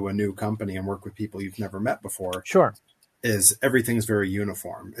go to a new company and work with people you've never met before. Sure. Is everything's very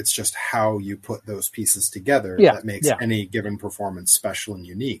uniform. It's just how you put those pieces together that makes any given performance special and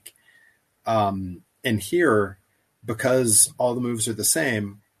unique. And here, because all the moves are the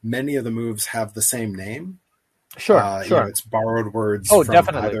same, many of the moves have the same name. Sure. It's borrowed words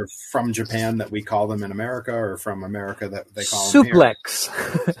definitely. Either from Japan that we call them in America, or from America that they call them here.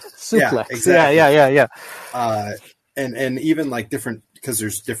 Suplex. Yeah, exactly. Yeah. And even different, because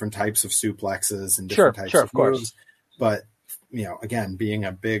there's different types of suplexes and different types of moves. But, again, being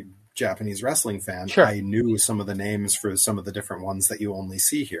a big Japanese wrestling fan, I knew some of the names for some of the different ones that you only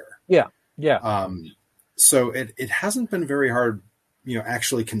see here. Yeah. So it hasn't been very hard,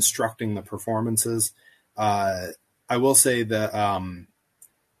 actually constructing the performances. I will say that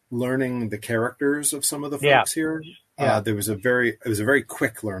learning the characters of some of the folks here, it was a very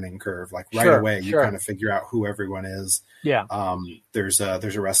quick learning curve. Away, you kind of figure out who everyone is. Yeah. There's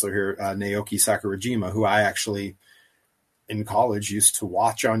a wrestler here, Naoki Sakurajima, who I actually in college used to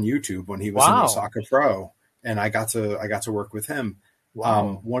watch on YouTube when he was in Osaka Pro, and I got to work with him.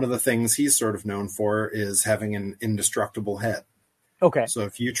 Wow. One of the things he's sort of known for is having an indestructible head. Okay. So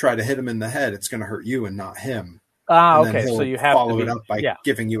if you try to hit him in the head, it's going to hurt you and not him. Okay. So you have follow it up by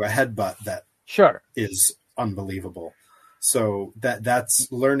giving you a headbutt that is unbelievable. So that's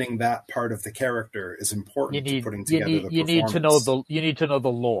learning that part of the character is important to putting together the performance. You need to know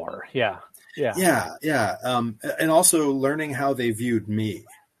the lore. Yeah. And also learning how they viewed me.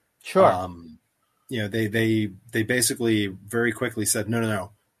 Sure. They basically very quickly said,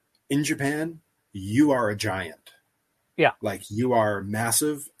 no. In Japan, you are a giant. Yeah. You are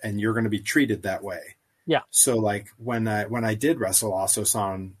massive and you're going to be treated that way. Yeah. So when I did wrestle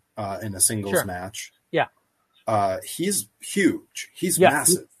Aso-san in a singles match. Yeah. He's huge. He's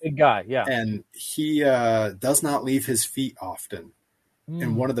massive. Big guy. Yeah. And he does not leave his feet often.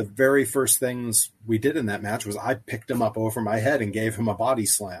 And one of the very first things we did in that match was I picked him up over my head and gave him a body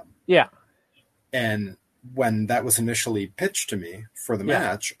slam. Yeah. And when that was initially pitched to me for the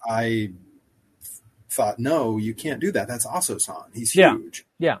match, I thought, no, you can't do that. That's Aso-san. He's huge.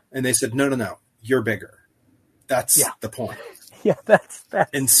 Yeah. And they said, no, you're bigger. That's the point. Yeah, that's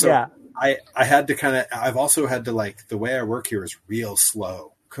and so I had to I've also had to, like, the way I work here is real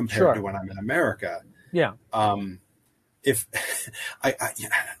slow compared to when I'm in America. Yeah. If I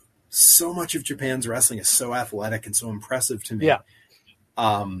so much of Japan's wrestling is so athletic and so impressive to me. Yeah.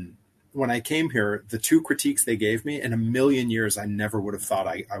 When I came here, the two critiques they gave me in a million years, I never would have thought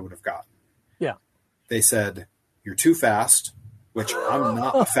I would have gotten. Yeah. They said, you're too fast, which I'm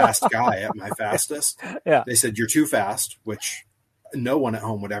not a fast guy at my fastest. Yeah. They said, you're too fast, which no one at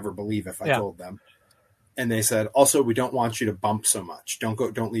home would ever believe if I told them. And they said, also, we don't want you to bump so much.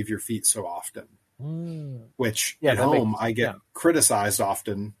 Don't leave your feet so often. Which at home, I get criticized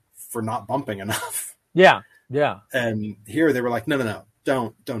often for not bumping enough. Yeah. Yeah. And here they were like, no,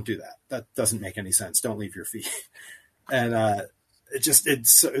 don't do that. That doesn't make any sense. Don't leave your feet. And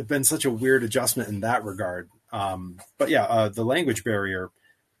it's been such a weird adjustment in that regard. But the language barrier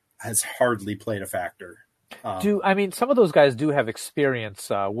has hardly played a factor. Some of those guys do have experience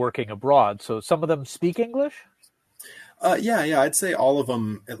working abroad, so some of them speak English? I'd say all of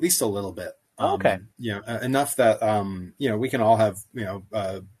them, at least a little bit. Okay. Enough that, we can all have,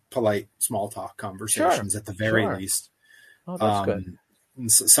 polite small talk conversations at the very least. Oh, that's good.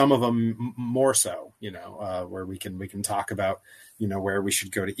 Some of them more so, where we can talk about, where we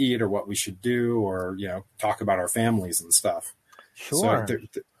should go to eat or what we should do, or, talk about our families and stuff. Sure. So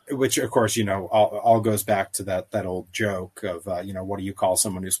which of course, all goes back to that old joke of, what do you call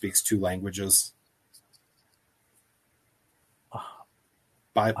someone who speaks two languages?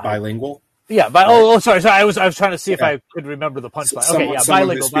 Bilingual. Yeah. Sorry. I was trying to see if I could remember the punchline. Okay. Yeah.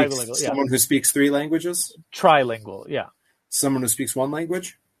 Bilingual. Yeah. Someone who speaks three languages. Trilingual. Yeah. Someone who speaks one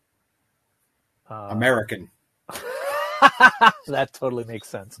language. American. That totally makes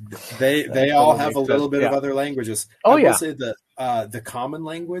sense. They all have a little bit of other languages. Oh, I will say that the common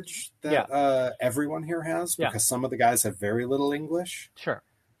language that everyone here has, because some of the guys have very little English. Sure.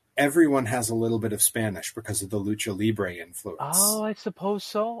 Everyone has a little bit of Spanish because of the lucha libre influence. Oh, I suppose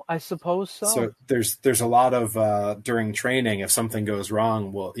so. So there's a lot of during training, if something goes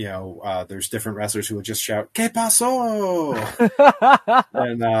wrong, there's different wrestlers who will just shout "Que pasó?"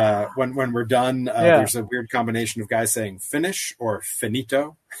 And when we're done, there's a weird combination of guys saying "finish" or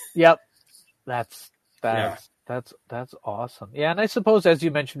 "finito." Yep, that's awesome. Yeah, and I suppose, as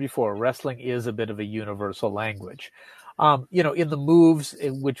you mentioned before, wrestling is a bit of a universal language. In the moves,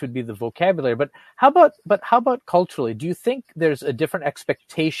 which would be the vocabulary. But how about culturally? Do you think there's a different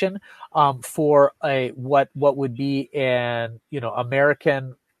expectation for what would be an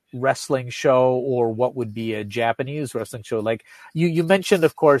American wrestling show, or what would be a Japanese wrestling show? Like you mentioned,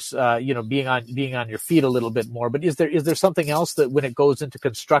 of course, being on your feet a little bit more. But is there something else that, when it goes into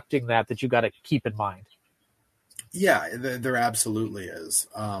constructing that you got to keep in mind? Yeah, there absolutely is.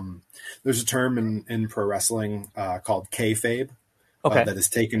 There's a term in pro wrestling called kayfabe that is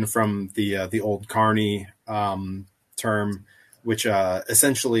taken from the old Carney term, which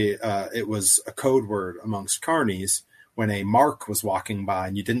essentially it was a code word amongst carnies when a mark was walking by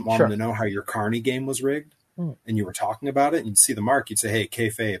and you didn't want them to know how your carny game was rigged, and you were talking about it, and you'd see the mark, you'd say, "Hey,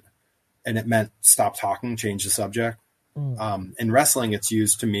 kayfabe," and it meant stop talking, change the subject. In wrestling, it's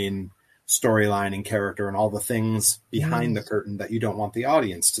used to mean storyline and character and all the things behind the curtain that you don't want the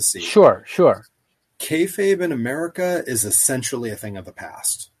audience to see. Sure. Kayfabe in America is essentially a thing of the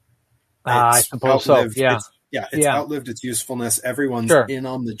past. I suppose so. Yeah. It's outlived its usefulness. Everyone's in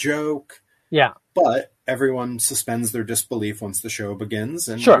on the joke. Yeah. But everyone suspends their disbelief once the show begins,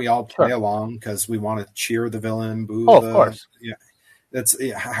 and we all play along because we want to cheer the villain, boo. Of course. Yeah. That's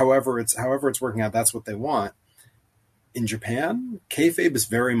however it's working out. That's what they want. In Japan, kayfabe is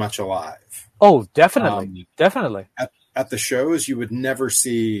very much alive. Oh, definitely. Definitely. At the shows, you would never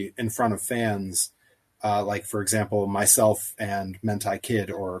see in front of fans, like, for example, myself and Mentai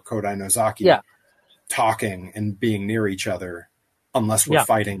Kid or Kodai Nozaki talking and being near each other unless we're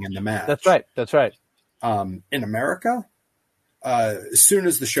fighting in the match. That's right. In America, as soon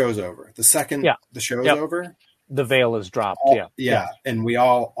as the show's over, the second the show's over, the veil is dropped. And we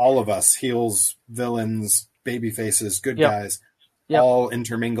all of us, heels, villains, baby faces, good guys, all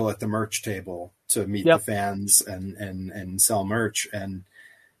intermingle at the merch table to meet the fans and sell merch. And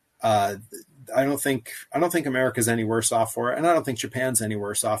I don't think America's any worse off for it, and I don't think Japan's any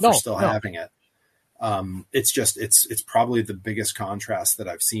worse off for still having it. It's just it's probably the biggest contrast that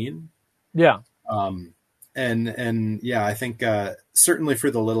I've seen. Yeah. And yeah, I think certainly for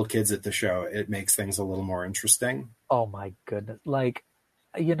the little kids at the show, it makes things a little more interesting. Oh my goodness! Like,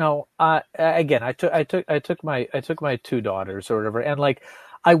 again, I took my two daughters or whatever, and like,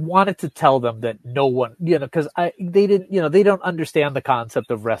 I wanted to tell them that no one, because they didn't, they don't understand the concept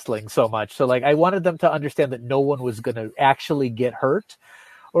of wrestling so much. So like, I wanted them to understand that no one was going to actually get hurt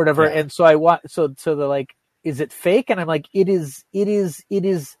or whatever. Yeah. And so so they're like, is it fake? And I'm like, it is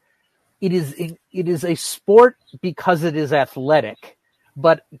a sport because it is athletic,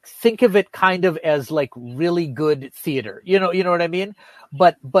 but think of it kind of as like really good theater. You know what I mean?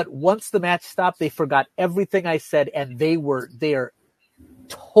 But once the match stopped, they forgot everything I said, and they are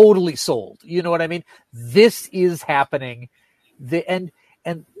totally sold. You know what I mean? This is happening. And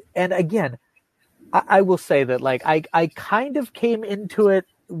again, I will say that like I kind of came into it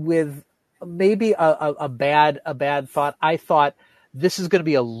with maybe a bad thought. I thought this is going to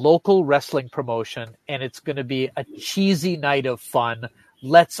be a local wrestling promotion, and it's going to be a cheesy night of fun.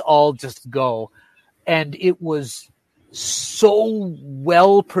 Let's all just go. And it was so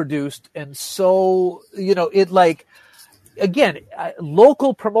well produced, and so, it like, again,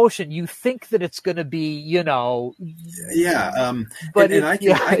 local promotion, you think that it's going to be, Yeah. but I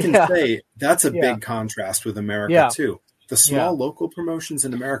can say that's a big contrast with America too. The small local promotions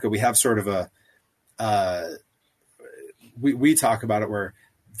in America, we have sort of we talk about it where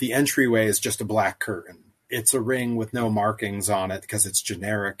the entryway is just a black curtain. It's a ring with no markings on it because it's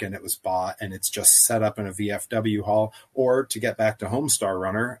generic and it was bought, and it's just set up in a VFW hall. Or to get back to Homestar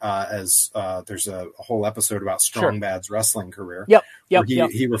Runner, as there's a whole episode about Strong Bad's wrestling career.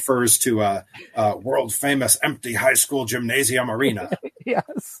 He refers to a world famous empty high school gymnasium arena.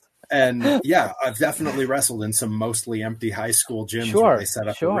 Yes. And yeah, I've definitely wrestled in some mostly empty high school gyms where they set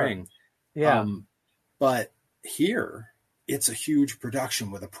up a ring. Yeah. But here, it's a huge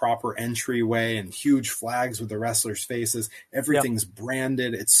production with a proper entryway and huge flags with the wrestlers' faces. Everything's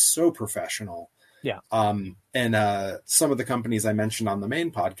branded. It's so professional. Yeah. And some of the companies I mentioned on the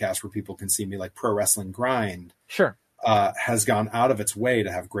main podcast where people can see me, like Pro Wrestling Grind, has gone out of its way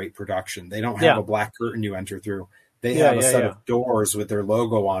to have great production. They don't have a black curtain you enter through. They have a set of doors with their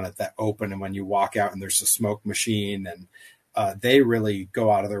logo on it that open, and when you walk out, and there's a smoke machine, and they really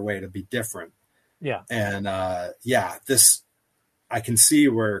go out of their way to be different. Yeah. And this, I can see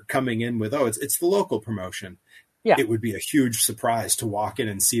where coming in with, it's the local promotion. Yeah. It would be a huge surprise to walk in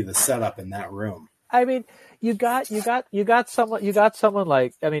and see the setup in that room. I mean, you got someone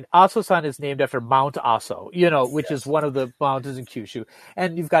like, Aso-san is named after Mount Aso, which is one of the mountains in Kyushu.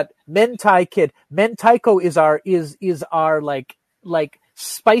 And you've got Mentai Kid. Mentaiko is our like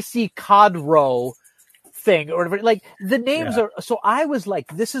spicy cod roe thing, or whatever. Like, the names are, so I was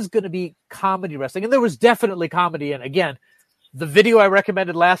like, this is going to be comedy wrestling. And there was definitely comedy. And again, the video I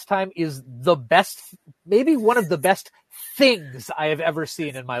recommended last time is the best, maybe one of the best things I have ever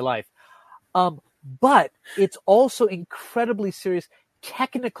seen in my life. But it's also incredibly serious,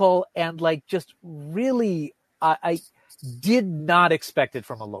 technical, and like just really, I did not expect it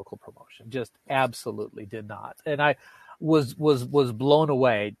from a local promotion. Just absolutely did not. And I was blown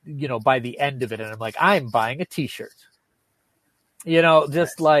away, by the end of it. And I'm like, I'm buying a t-shirt,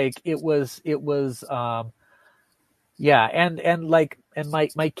 just like it was, and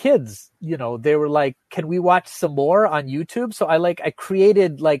my kids, they were like, can we watch some more on YouTube? So I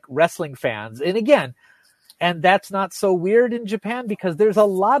created like wrestling fans. And again, and that's not so weird in Japan because there's a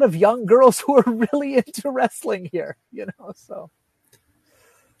lot of young girls who are really into wrestling here, so.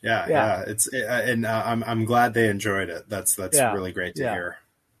 Yeah. I'm glad they enjoyed it. That's really great to hear.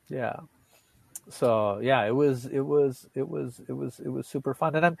 Yeah. So yeah, it was super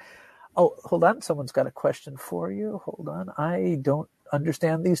fun. And hold on. Someone's got a question for you. Hold on. I don't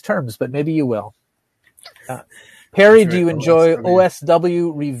understand these terms, but maybe you will. Perry, do you enjoy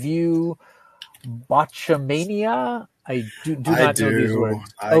OSW review Botchamania? I do not know these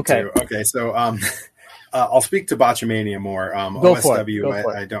words. Okay. So, I'll speak to Botchamania more. Go OSW,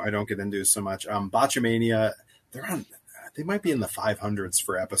 for it. I don't get into so much. Botchamania, they might be in the 500s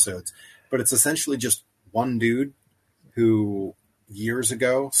for episodes, but it's essentially just one dude who years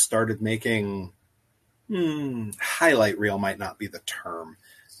ago started making highlight reel might not be the term.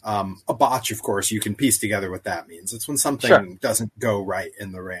 A botch, of course, you can piece together what that means. It's when something doesn't go right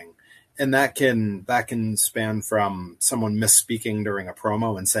in the ring. And that can span from someone misspeaking during a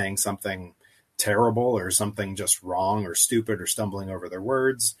promo and saying something terrible or something just wrong or stupid or stumbling over their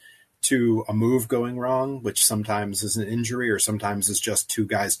words, to a move going wrong, which sometimes is an injury or sometimes is just two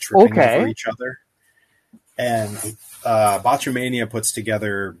guys tripping over each other. And Botchamania puts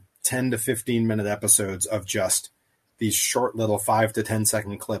together 10 to 15 minute episodes of just these short little 5 to 10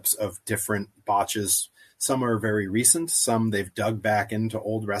 second clips of different botches. Some are very recent. Some they've dug back into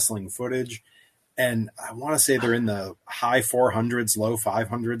old wrestling footage. And I want to say they're in the high 400s, low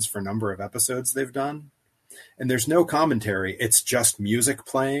 500s for number of episodes they've done. And there's no commentary. It's just music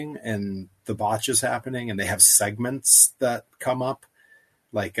playing and the botches happening. And they have segments that come up.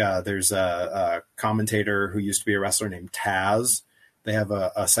 Like there's a commentator who used to be a wrestler named Taz. They have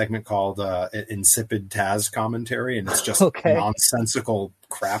a segment called Insipid Taz Commentary. And it's just nonsensical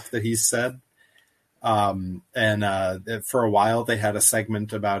crap that he's said. And for a while they had a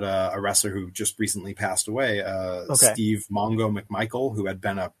segment about a wrestler who just recently passed away, Steve Mongo McMichael, who had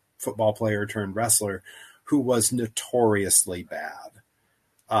been a football player turned wrestler, who was notoriously bad.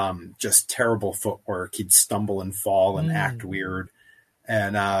 Just terrible footwork. He'd stumble and fall and act weird.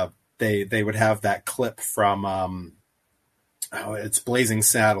 And they would have that clip from it's Blazing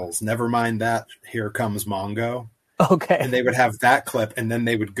Saddles. Never mind that. Here comes Mongo. Okay. And they would have that clip, and then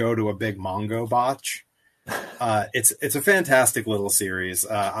they would go to a big Mongo botch. It's a fantastic little series.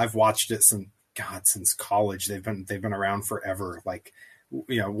 I've watched it since college. They've been around forever. Like,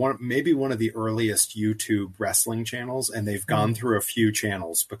 maybe one of the earliest YouTube wrestling channels, and they've gone through a few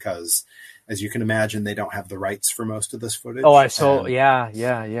channels because, as you can imagine, they don't have the rights for most of this footage.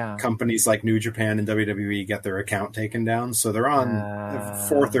 Yeah. Companies like New Japan and WWE get their account taken down, so they're on the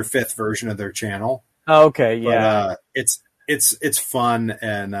fourth or fifth version of their channel. Okay, yeah. But it's fun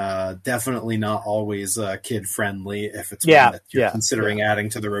and definitely not always kid friendly if it's one that you're considering adding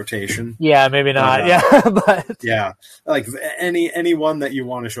to the rotation. Yeah, maybe not. But yeah, like any one that you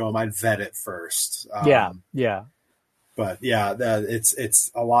want to show them, I'd vet it first. Yeah. But yeah,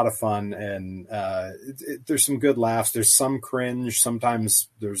 it's a lot of fun and there's some good laughs. There's some cringe. Sometimes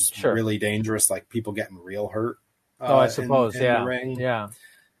there's really dangerous, like people getting real hurt. I suppose. In the ring. Yeah.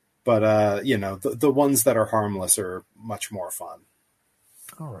 But, the ones that are harmless are much more fun.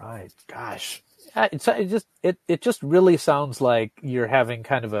 All right. Gosh. It just really sounds like you're having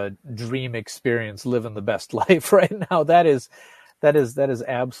kind of a dream experience, living the best life right now. That is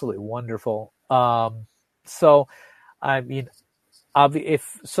absolutely wonderful. So, I mean,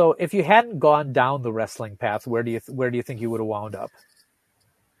 if you hadn't gone down the wrestling path, where do you think you would have wound up?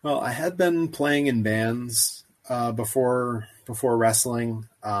 Well, I had been playing in bands before wrestling.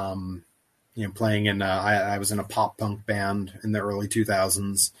 Playing in I was in a pop punk band in the early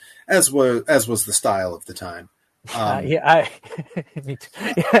 2000s, as was the style of the time. Me too.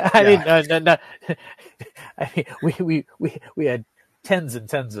 No. I mean, we had tens and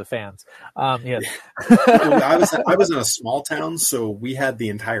tens of fans. Yes. I was in a small town, so we had the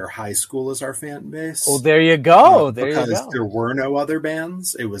entire high school as our fan base. Oh, there you go. Because there were no other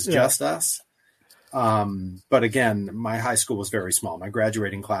bands. It was just us. But again, my high school was very small. My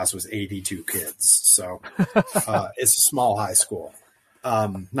graduating class was 82 kids. So, it's a small high school.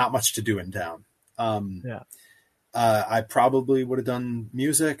 Not much to do in town. I probably would have done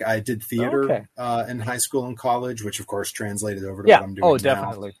music. I did theater, in high school and college, which of course translated over to what I'm doing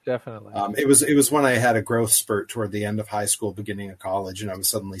now. Definitely. It was when I had a growth spurt toward the end of high school, beginning of college, and I was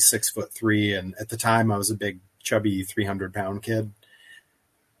suddenly 6'3", and at the time I was a big, chubby, 300-pound kid.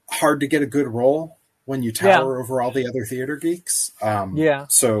 Hard to get a good role when you tower over all the other theater geeks.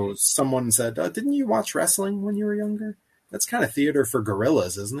 So someone said, didn't you watch wrestling when you were younger? That's kind of theater for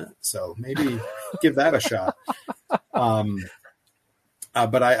gorillas, isn't it? So maybe give that a shot.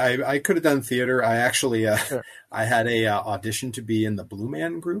 But I could have done theater. I actually, I had a audition to be in the Blue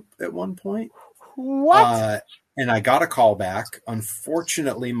Man Group at one point. What? And I got a call back.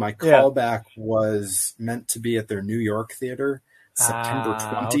 Unfortunately, my callback was meant to be at their New York theater, September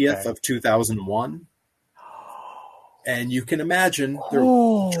 20th of 2001. And you can imagine their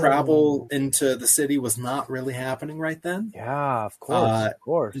travel into the city was not really happening right then. Yeah, of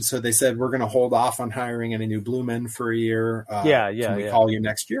course. And so they said, we're going to hold off on hiring any new Blue Men for a year. Can we call you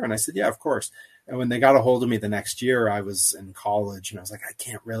next year? And I said, yeah, of course. And when they got a hold of me the next year, I was in college and I was like, I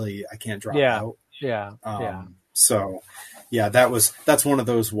can't drop out. So yeah, that's one of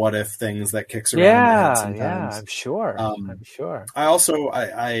those what if things that kicks around in my head sometimes. Yeah, I'm sure. I also,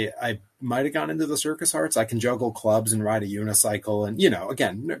 I might have gone into the circus arts. I can juggle clubs and ride a unicycle and,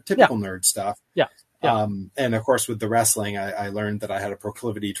 again, typical nerd stuff. Yeah. And of course with the wrestling, I learned that I had a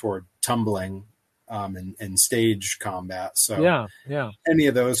proclivity toward tumbling, and stage combat. So any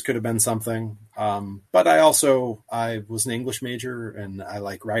of those could have been something. But I was an English major and I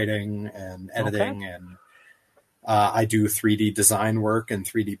like writing and editing and, I do 3D design work and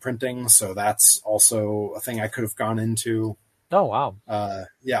 3D printing. So that's also a thing I could have gone into. Oh, wow. A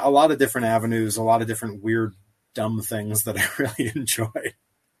lot of different avenues, a lot of different weird, dumb things that I really enjoy.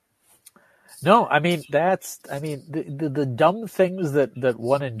 No, I mean the dumb things that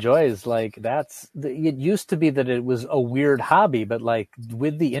one enjoys, like it used to be that it was a weird hobby, but like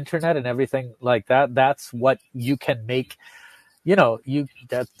with the internet and everything like that, that's what you can make.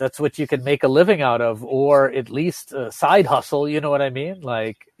 That's what you can make a living out of, or at least a side hustle. You know what I mean?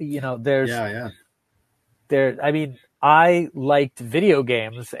 Like, Yeah. I mean, I liked video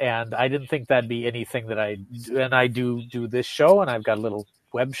games, and I didn't think that'd be anything that and I do this show, and I've got a little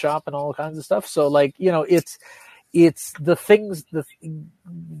web shop and all kinds of stuff. So like, it's the things,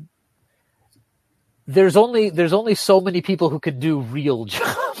 there's only so many people who can do real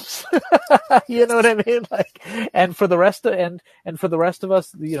jobs. You know what I mean? Like, and for the rest of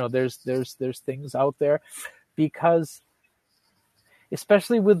us, there's things out there, because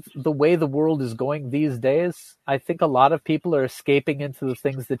especially with the way the world is going these days, I think a lot of people are escaping into the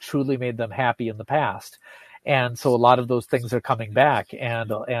things that truly made them happy in the past. And so a lot of those things are coming back,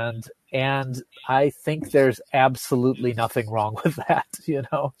 and I think there's absolutely nothing wrong with that,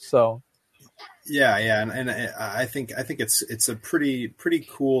 so. Yeah. And I think it's a pretty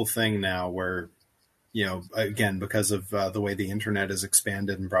cool thing now where, again, because of the way the internet has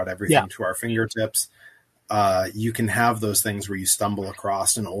expanded and brought everything to our fingertips, you can have those things where you stumble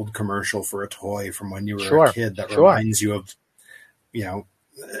across an old commercial for a toy from when you were a kid that reminds you of,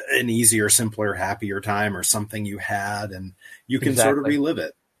 an easier, simpler, happier time or something you had, and you can sort of relive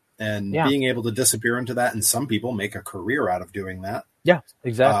it. And being able to disappear into that, and some people make a career out of doing that. Yeah,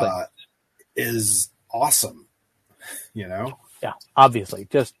 exactly. Is awesome, Yeah, obviously,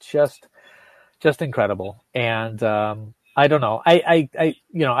 just incredible. And I don't know.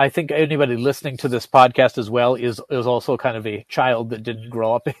 I think anybody listening to this podcast as well is also kind of a child that didn't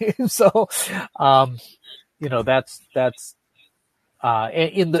grow up. So, that's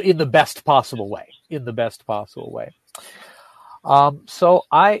in the best possible way. So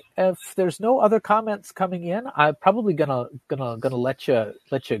if there's no other comments coming in, I'm probably gonna let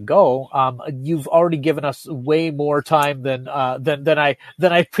you go. You've already given us way more time than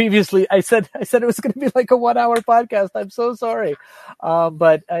I previously. I said it was going to be like a 1 hour podcast. I'm so sorry,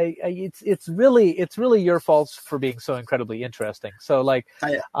 but it's really your fault for being so incredibly interesting. So like,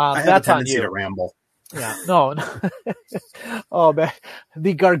 I have that's a tendency on you to ramble. Yeah, no. Oh man,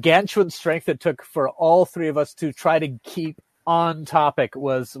 the gargantuan strength it took for all three of us to try to keep on topic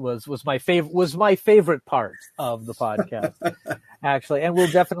was my favorite part of the podcast, actually. And we'll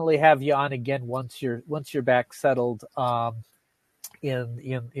definitely have you on again once you're back settled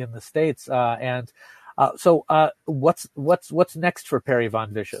in the States. So what's next for Perry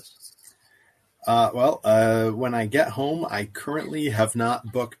Von Vicious? When I get home, I currently have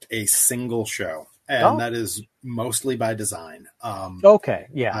not booked a single show. And that is mostly by design. Okay.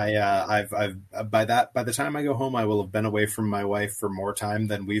 Yeah. I've by the time I go home, I will have been away from my wife for more time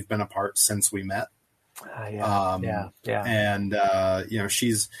than we've been apart since we met. Yeah. And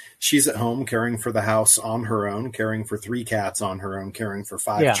she's at home caring for the house on her own, caring for 3 cats on her own, caring for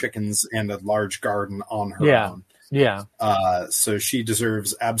 5 chickens and a large garden on her own. Yeah. So she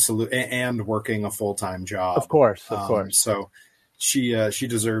deserves and working a full-time job. Of course. So she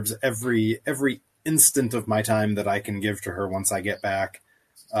deserves every instant of my time that I can give to her once I get back,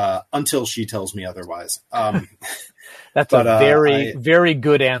 until she tells me otherwise. That's a very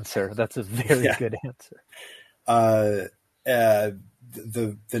good answer. That's a very good answer.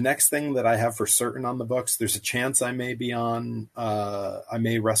 The next thing that I have for certain on the books, there's a chance I may be on, I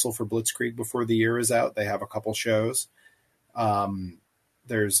may wrestle for Blitzkrieg before the year is out. They have a couple shows.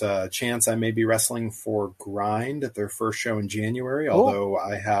 There's a chance I may be wrestling for Grind at their first show in January, although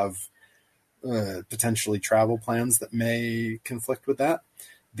I have potentially travel plans that may conflict with that.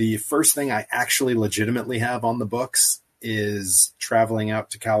 The first thing I actually legitimately have on the books is traveling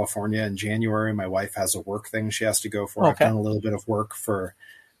out to California in January. My wife has a work thing she has to go for. I've done a little bit of work for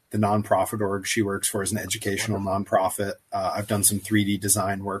the nonprofit org she works for, as an educational nonprofit. I've done some 3D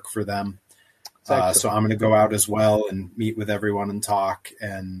design work for them. So I'm going to go out as well and meet with everyone and talk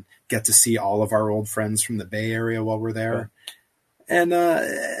and get to see all of our old friends from the Bay Area while we're there. And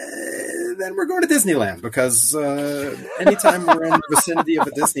then we're going to Disneyland, because anytime we're in the vicinity of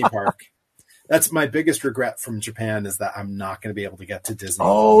a Disney park, that's my biggest regret from Japan, is that I'm not going to be able to get to Disney.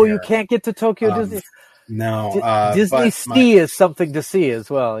 Oh, you can't get to Tokyo Disney? No. Disney Sea is something to see as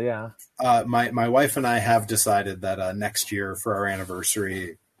well, yeah. My wife and I have decided that next year for our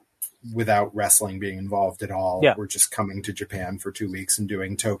anniversary, without wrestling being involved at all, we're just coming to Japan for 2 weeks and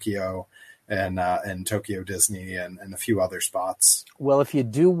doing Tokyo and Tokyo Disney and a few other spots. Well, if you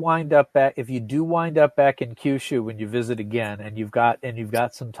do wind up back in Kyushu when you visit again, and you've got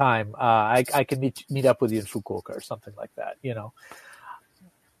some time, I can meet up with you in Fukuoka or something like that.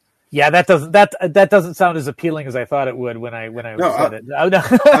 Yeah, that doesn't sound as appealing as I thought it would when I said it.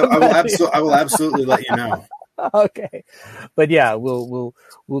 I will absolutely let you know. Okay, but yeah, we'll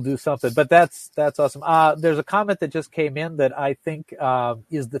do something. But that's awesome. There's a comment that just came in that I think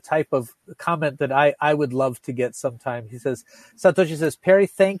is the type of comment that I would love to get sometime. He says, Satoshi says, Perry,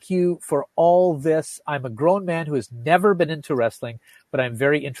 thank you for all this. I'm a grown man who has never been into wrestling, but I'm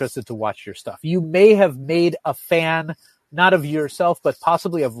very interested to watch your stuff. You may have made a fan, not of yourself, but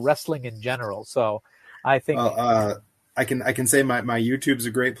possibly of wrestling in general. So I think. Well, I can say my YouTube's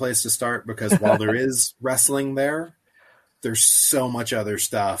a great place to start, because while there is wrestling there's so much other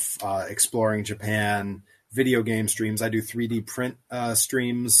stuff. Exploring Japan, video game streams. I do 3D print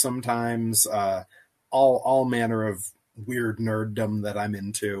streams sometimes. All manner of weird nerddom that I'm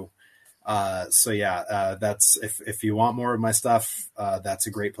into. So yeah, that's if you want more of my stuff, that's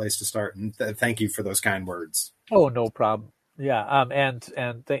a great place to start. And thank you for those kind words. Oh, no problem. Yeah,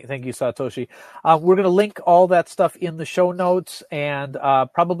 thank you, Satoshi. We're going to link all that stuff in the show notes, and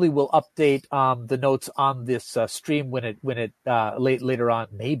probably we'll update the notes on this stream when it later on.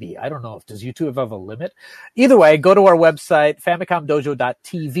 Maybe, I don't know. Does YouTube have a limit? Either way, go to our website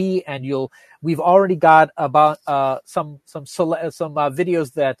famicomdojo.tv, and we've already got about some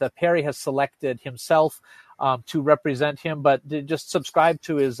videos that Perry has selected himself to represent him, but just subscribe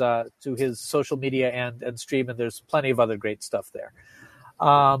to his social media and stream, and there's plenty of other great stuff there.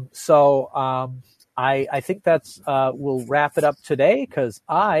 I think that's we'll wrap it up today, because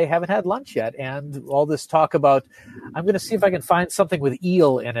I haven't had lunch yet, and all this talk about, I'm going to see if I can find something with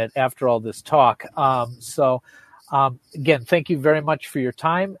eel in it after all this talk. Again, thank you very much for your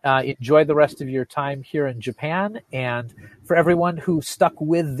time. Enjoy the rest of your time here in Japan. And for everyone who stuck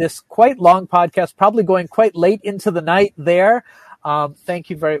with this quite long podcast, probably going quite late into the night there, thank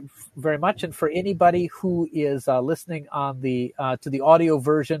you very, very much. And for anybody who is listening on the to the audio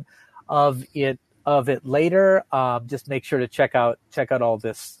version of it later, just make sure to check out all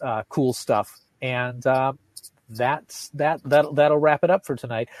this cool stuff. And that'll wrap it up for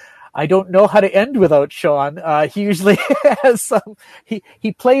tonight. I don't know how to end without Sean. He usually has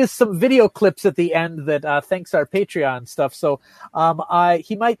he plays some video clips at the end that thanks our Patreon stuff. So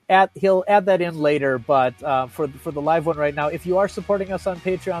he'll add that in later. But for the live one right now, if you are supporting us on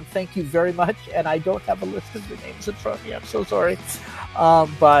Patreon, thank you very much. And I don't have a list of the names in front of me. I'm so sorry.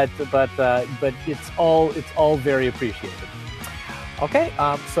 But it's all very appreciated. Okay.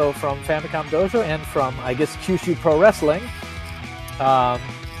 So from Famicom Dojo and from, I guess, Kyushu Pro Wrestling.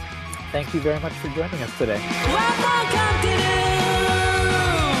 Thank you very much for joining us today.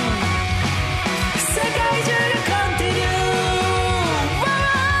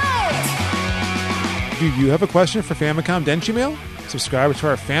 Do you have a question for Famicom Denshimail? Subscribe to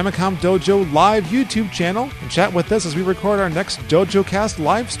our Famicom Dojo live YouTube channel and chat with us as we record our next DojoCast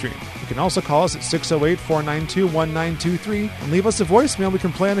live stream. You can also call us at 608-492-1923 and leave us a voicemail we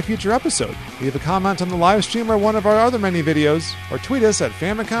can play on a future episode. Leave a comment on the live stream or one of our other many videos, or tweet us at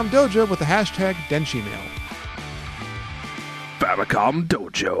Famicom Dojo with the hashtag Denshimail. Famicom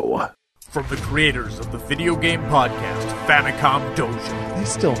Dojo. From the creators of the video game podcast Famicom Dojo. They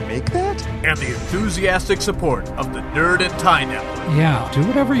still make that? And the enthusiastic support of the Nerd and Tie Network. Yeah, do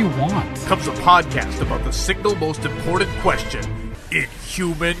whatever you want. Comes a podcast about the single most important question in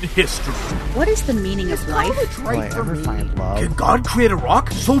human history. What is the meaning of life? Will I ever find love? Can God create a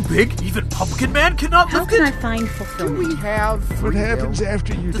rock so big even Pumpkin Man cannot How lift can it? I find fulfillment? What happens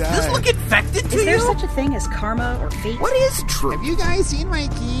after you die? Does this look infected to Is there you? such a thing as karma or fate? What is true? Have you guys seen my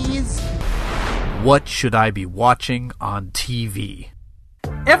keys? What should I be watching on TV?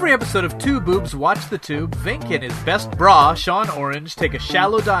 Every episode of Two Boobs Watch the Tube, Vink and his best bra, Sean Orange, take a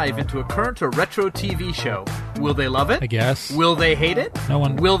shallow dive into a current or retro TV show. Will they love it? I guess. Will they hate it? No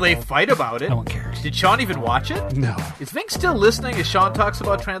one. Will they fight about it? No one cares. Did Sean even watch it? No, Is Vink still listening as Sean talks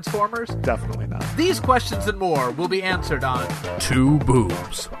about Transformers? definitely not. These questions and more will be answered on Two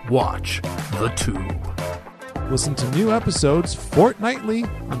Boobs Watch the Tube. Listen to new episodes fortnightly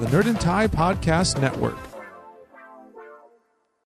on the Nerd and Tie Podcast Network.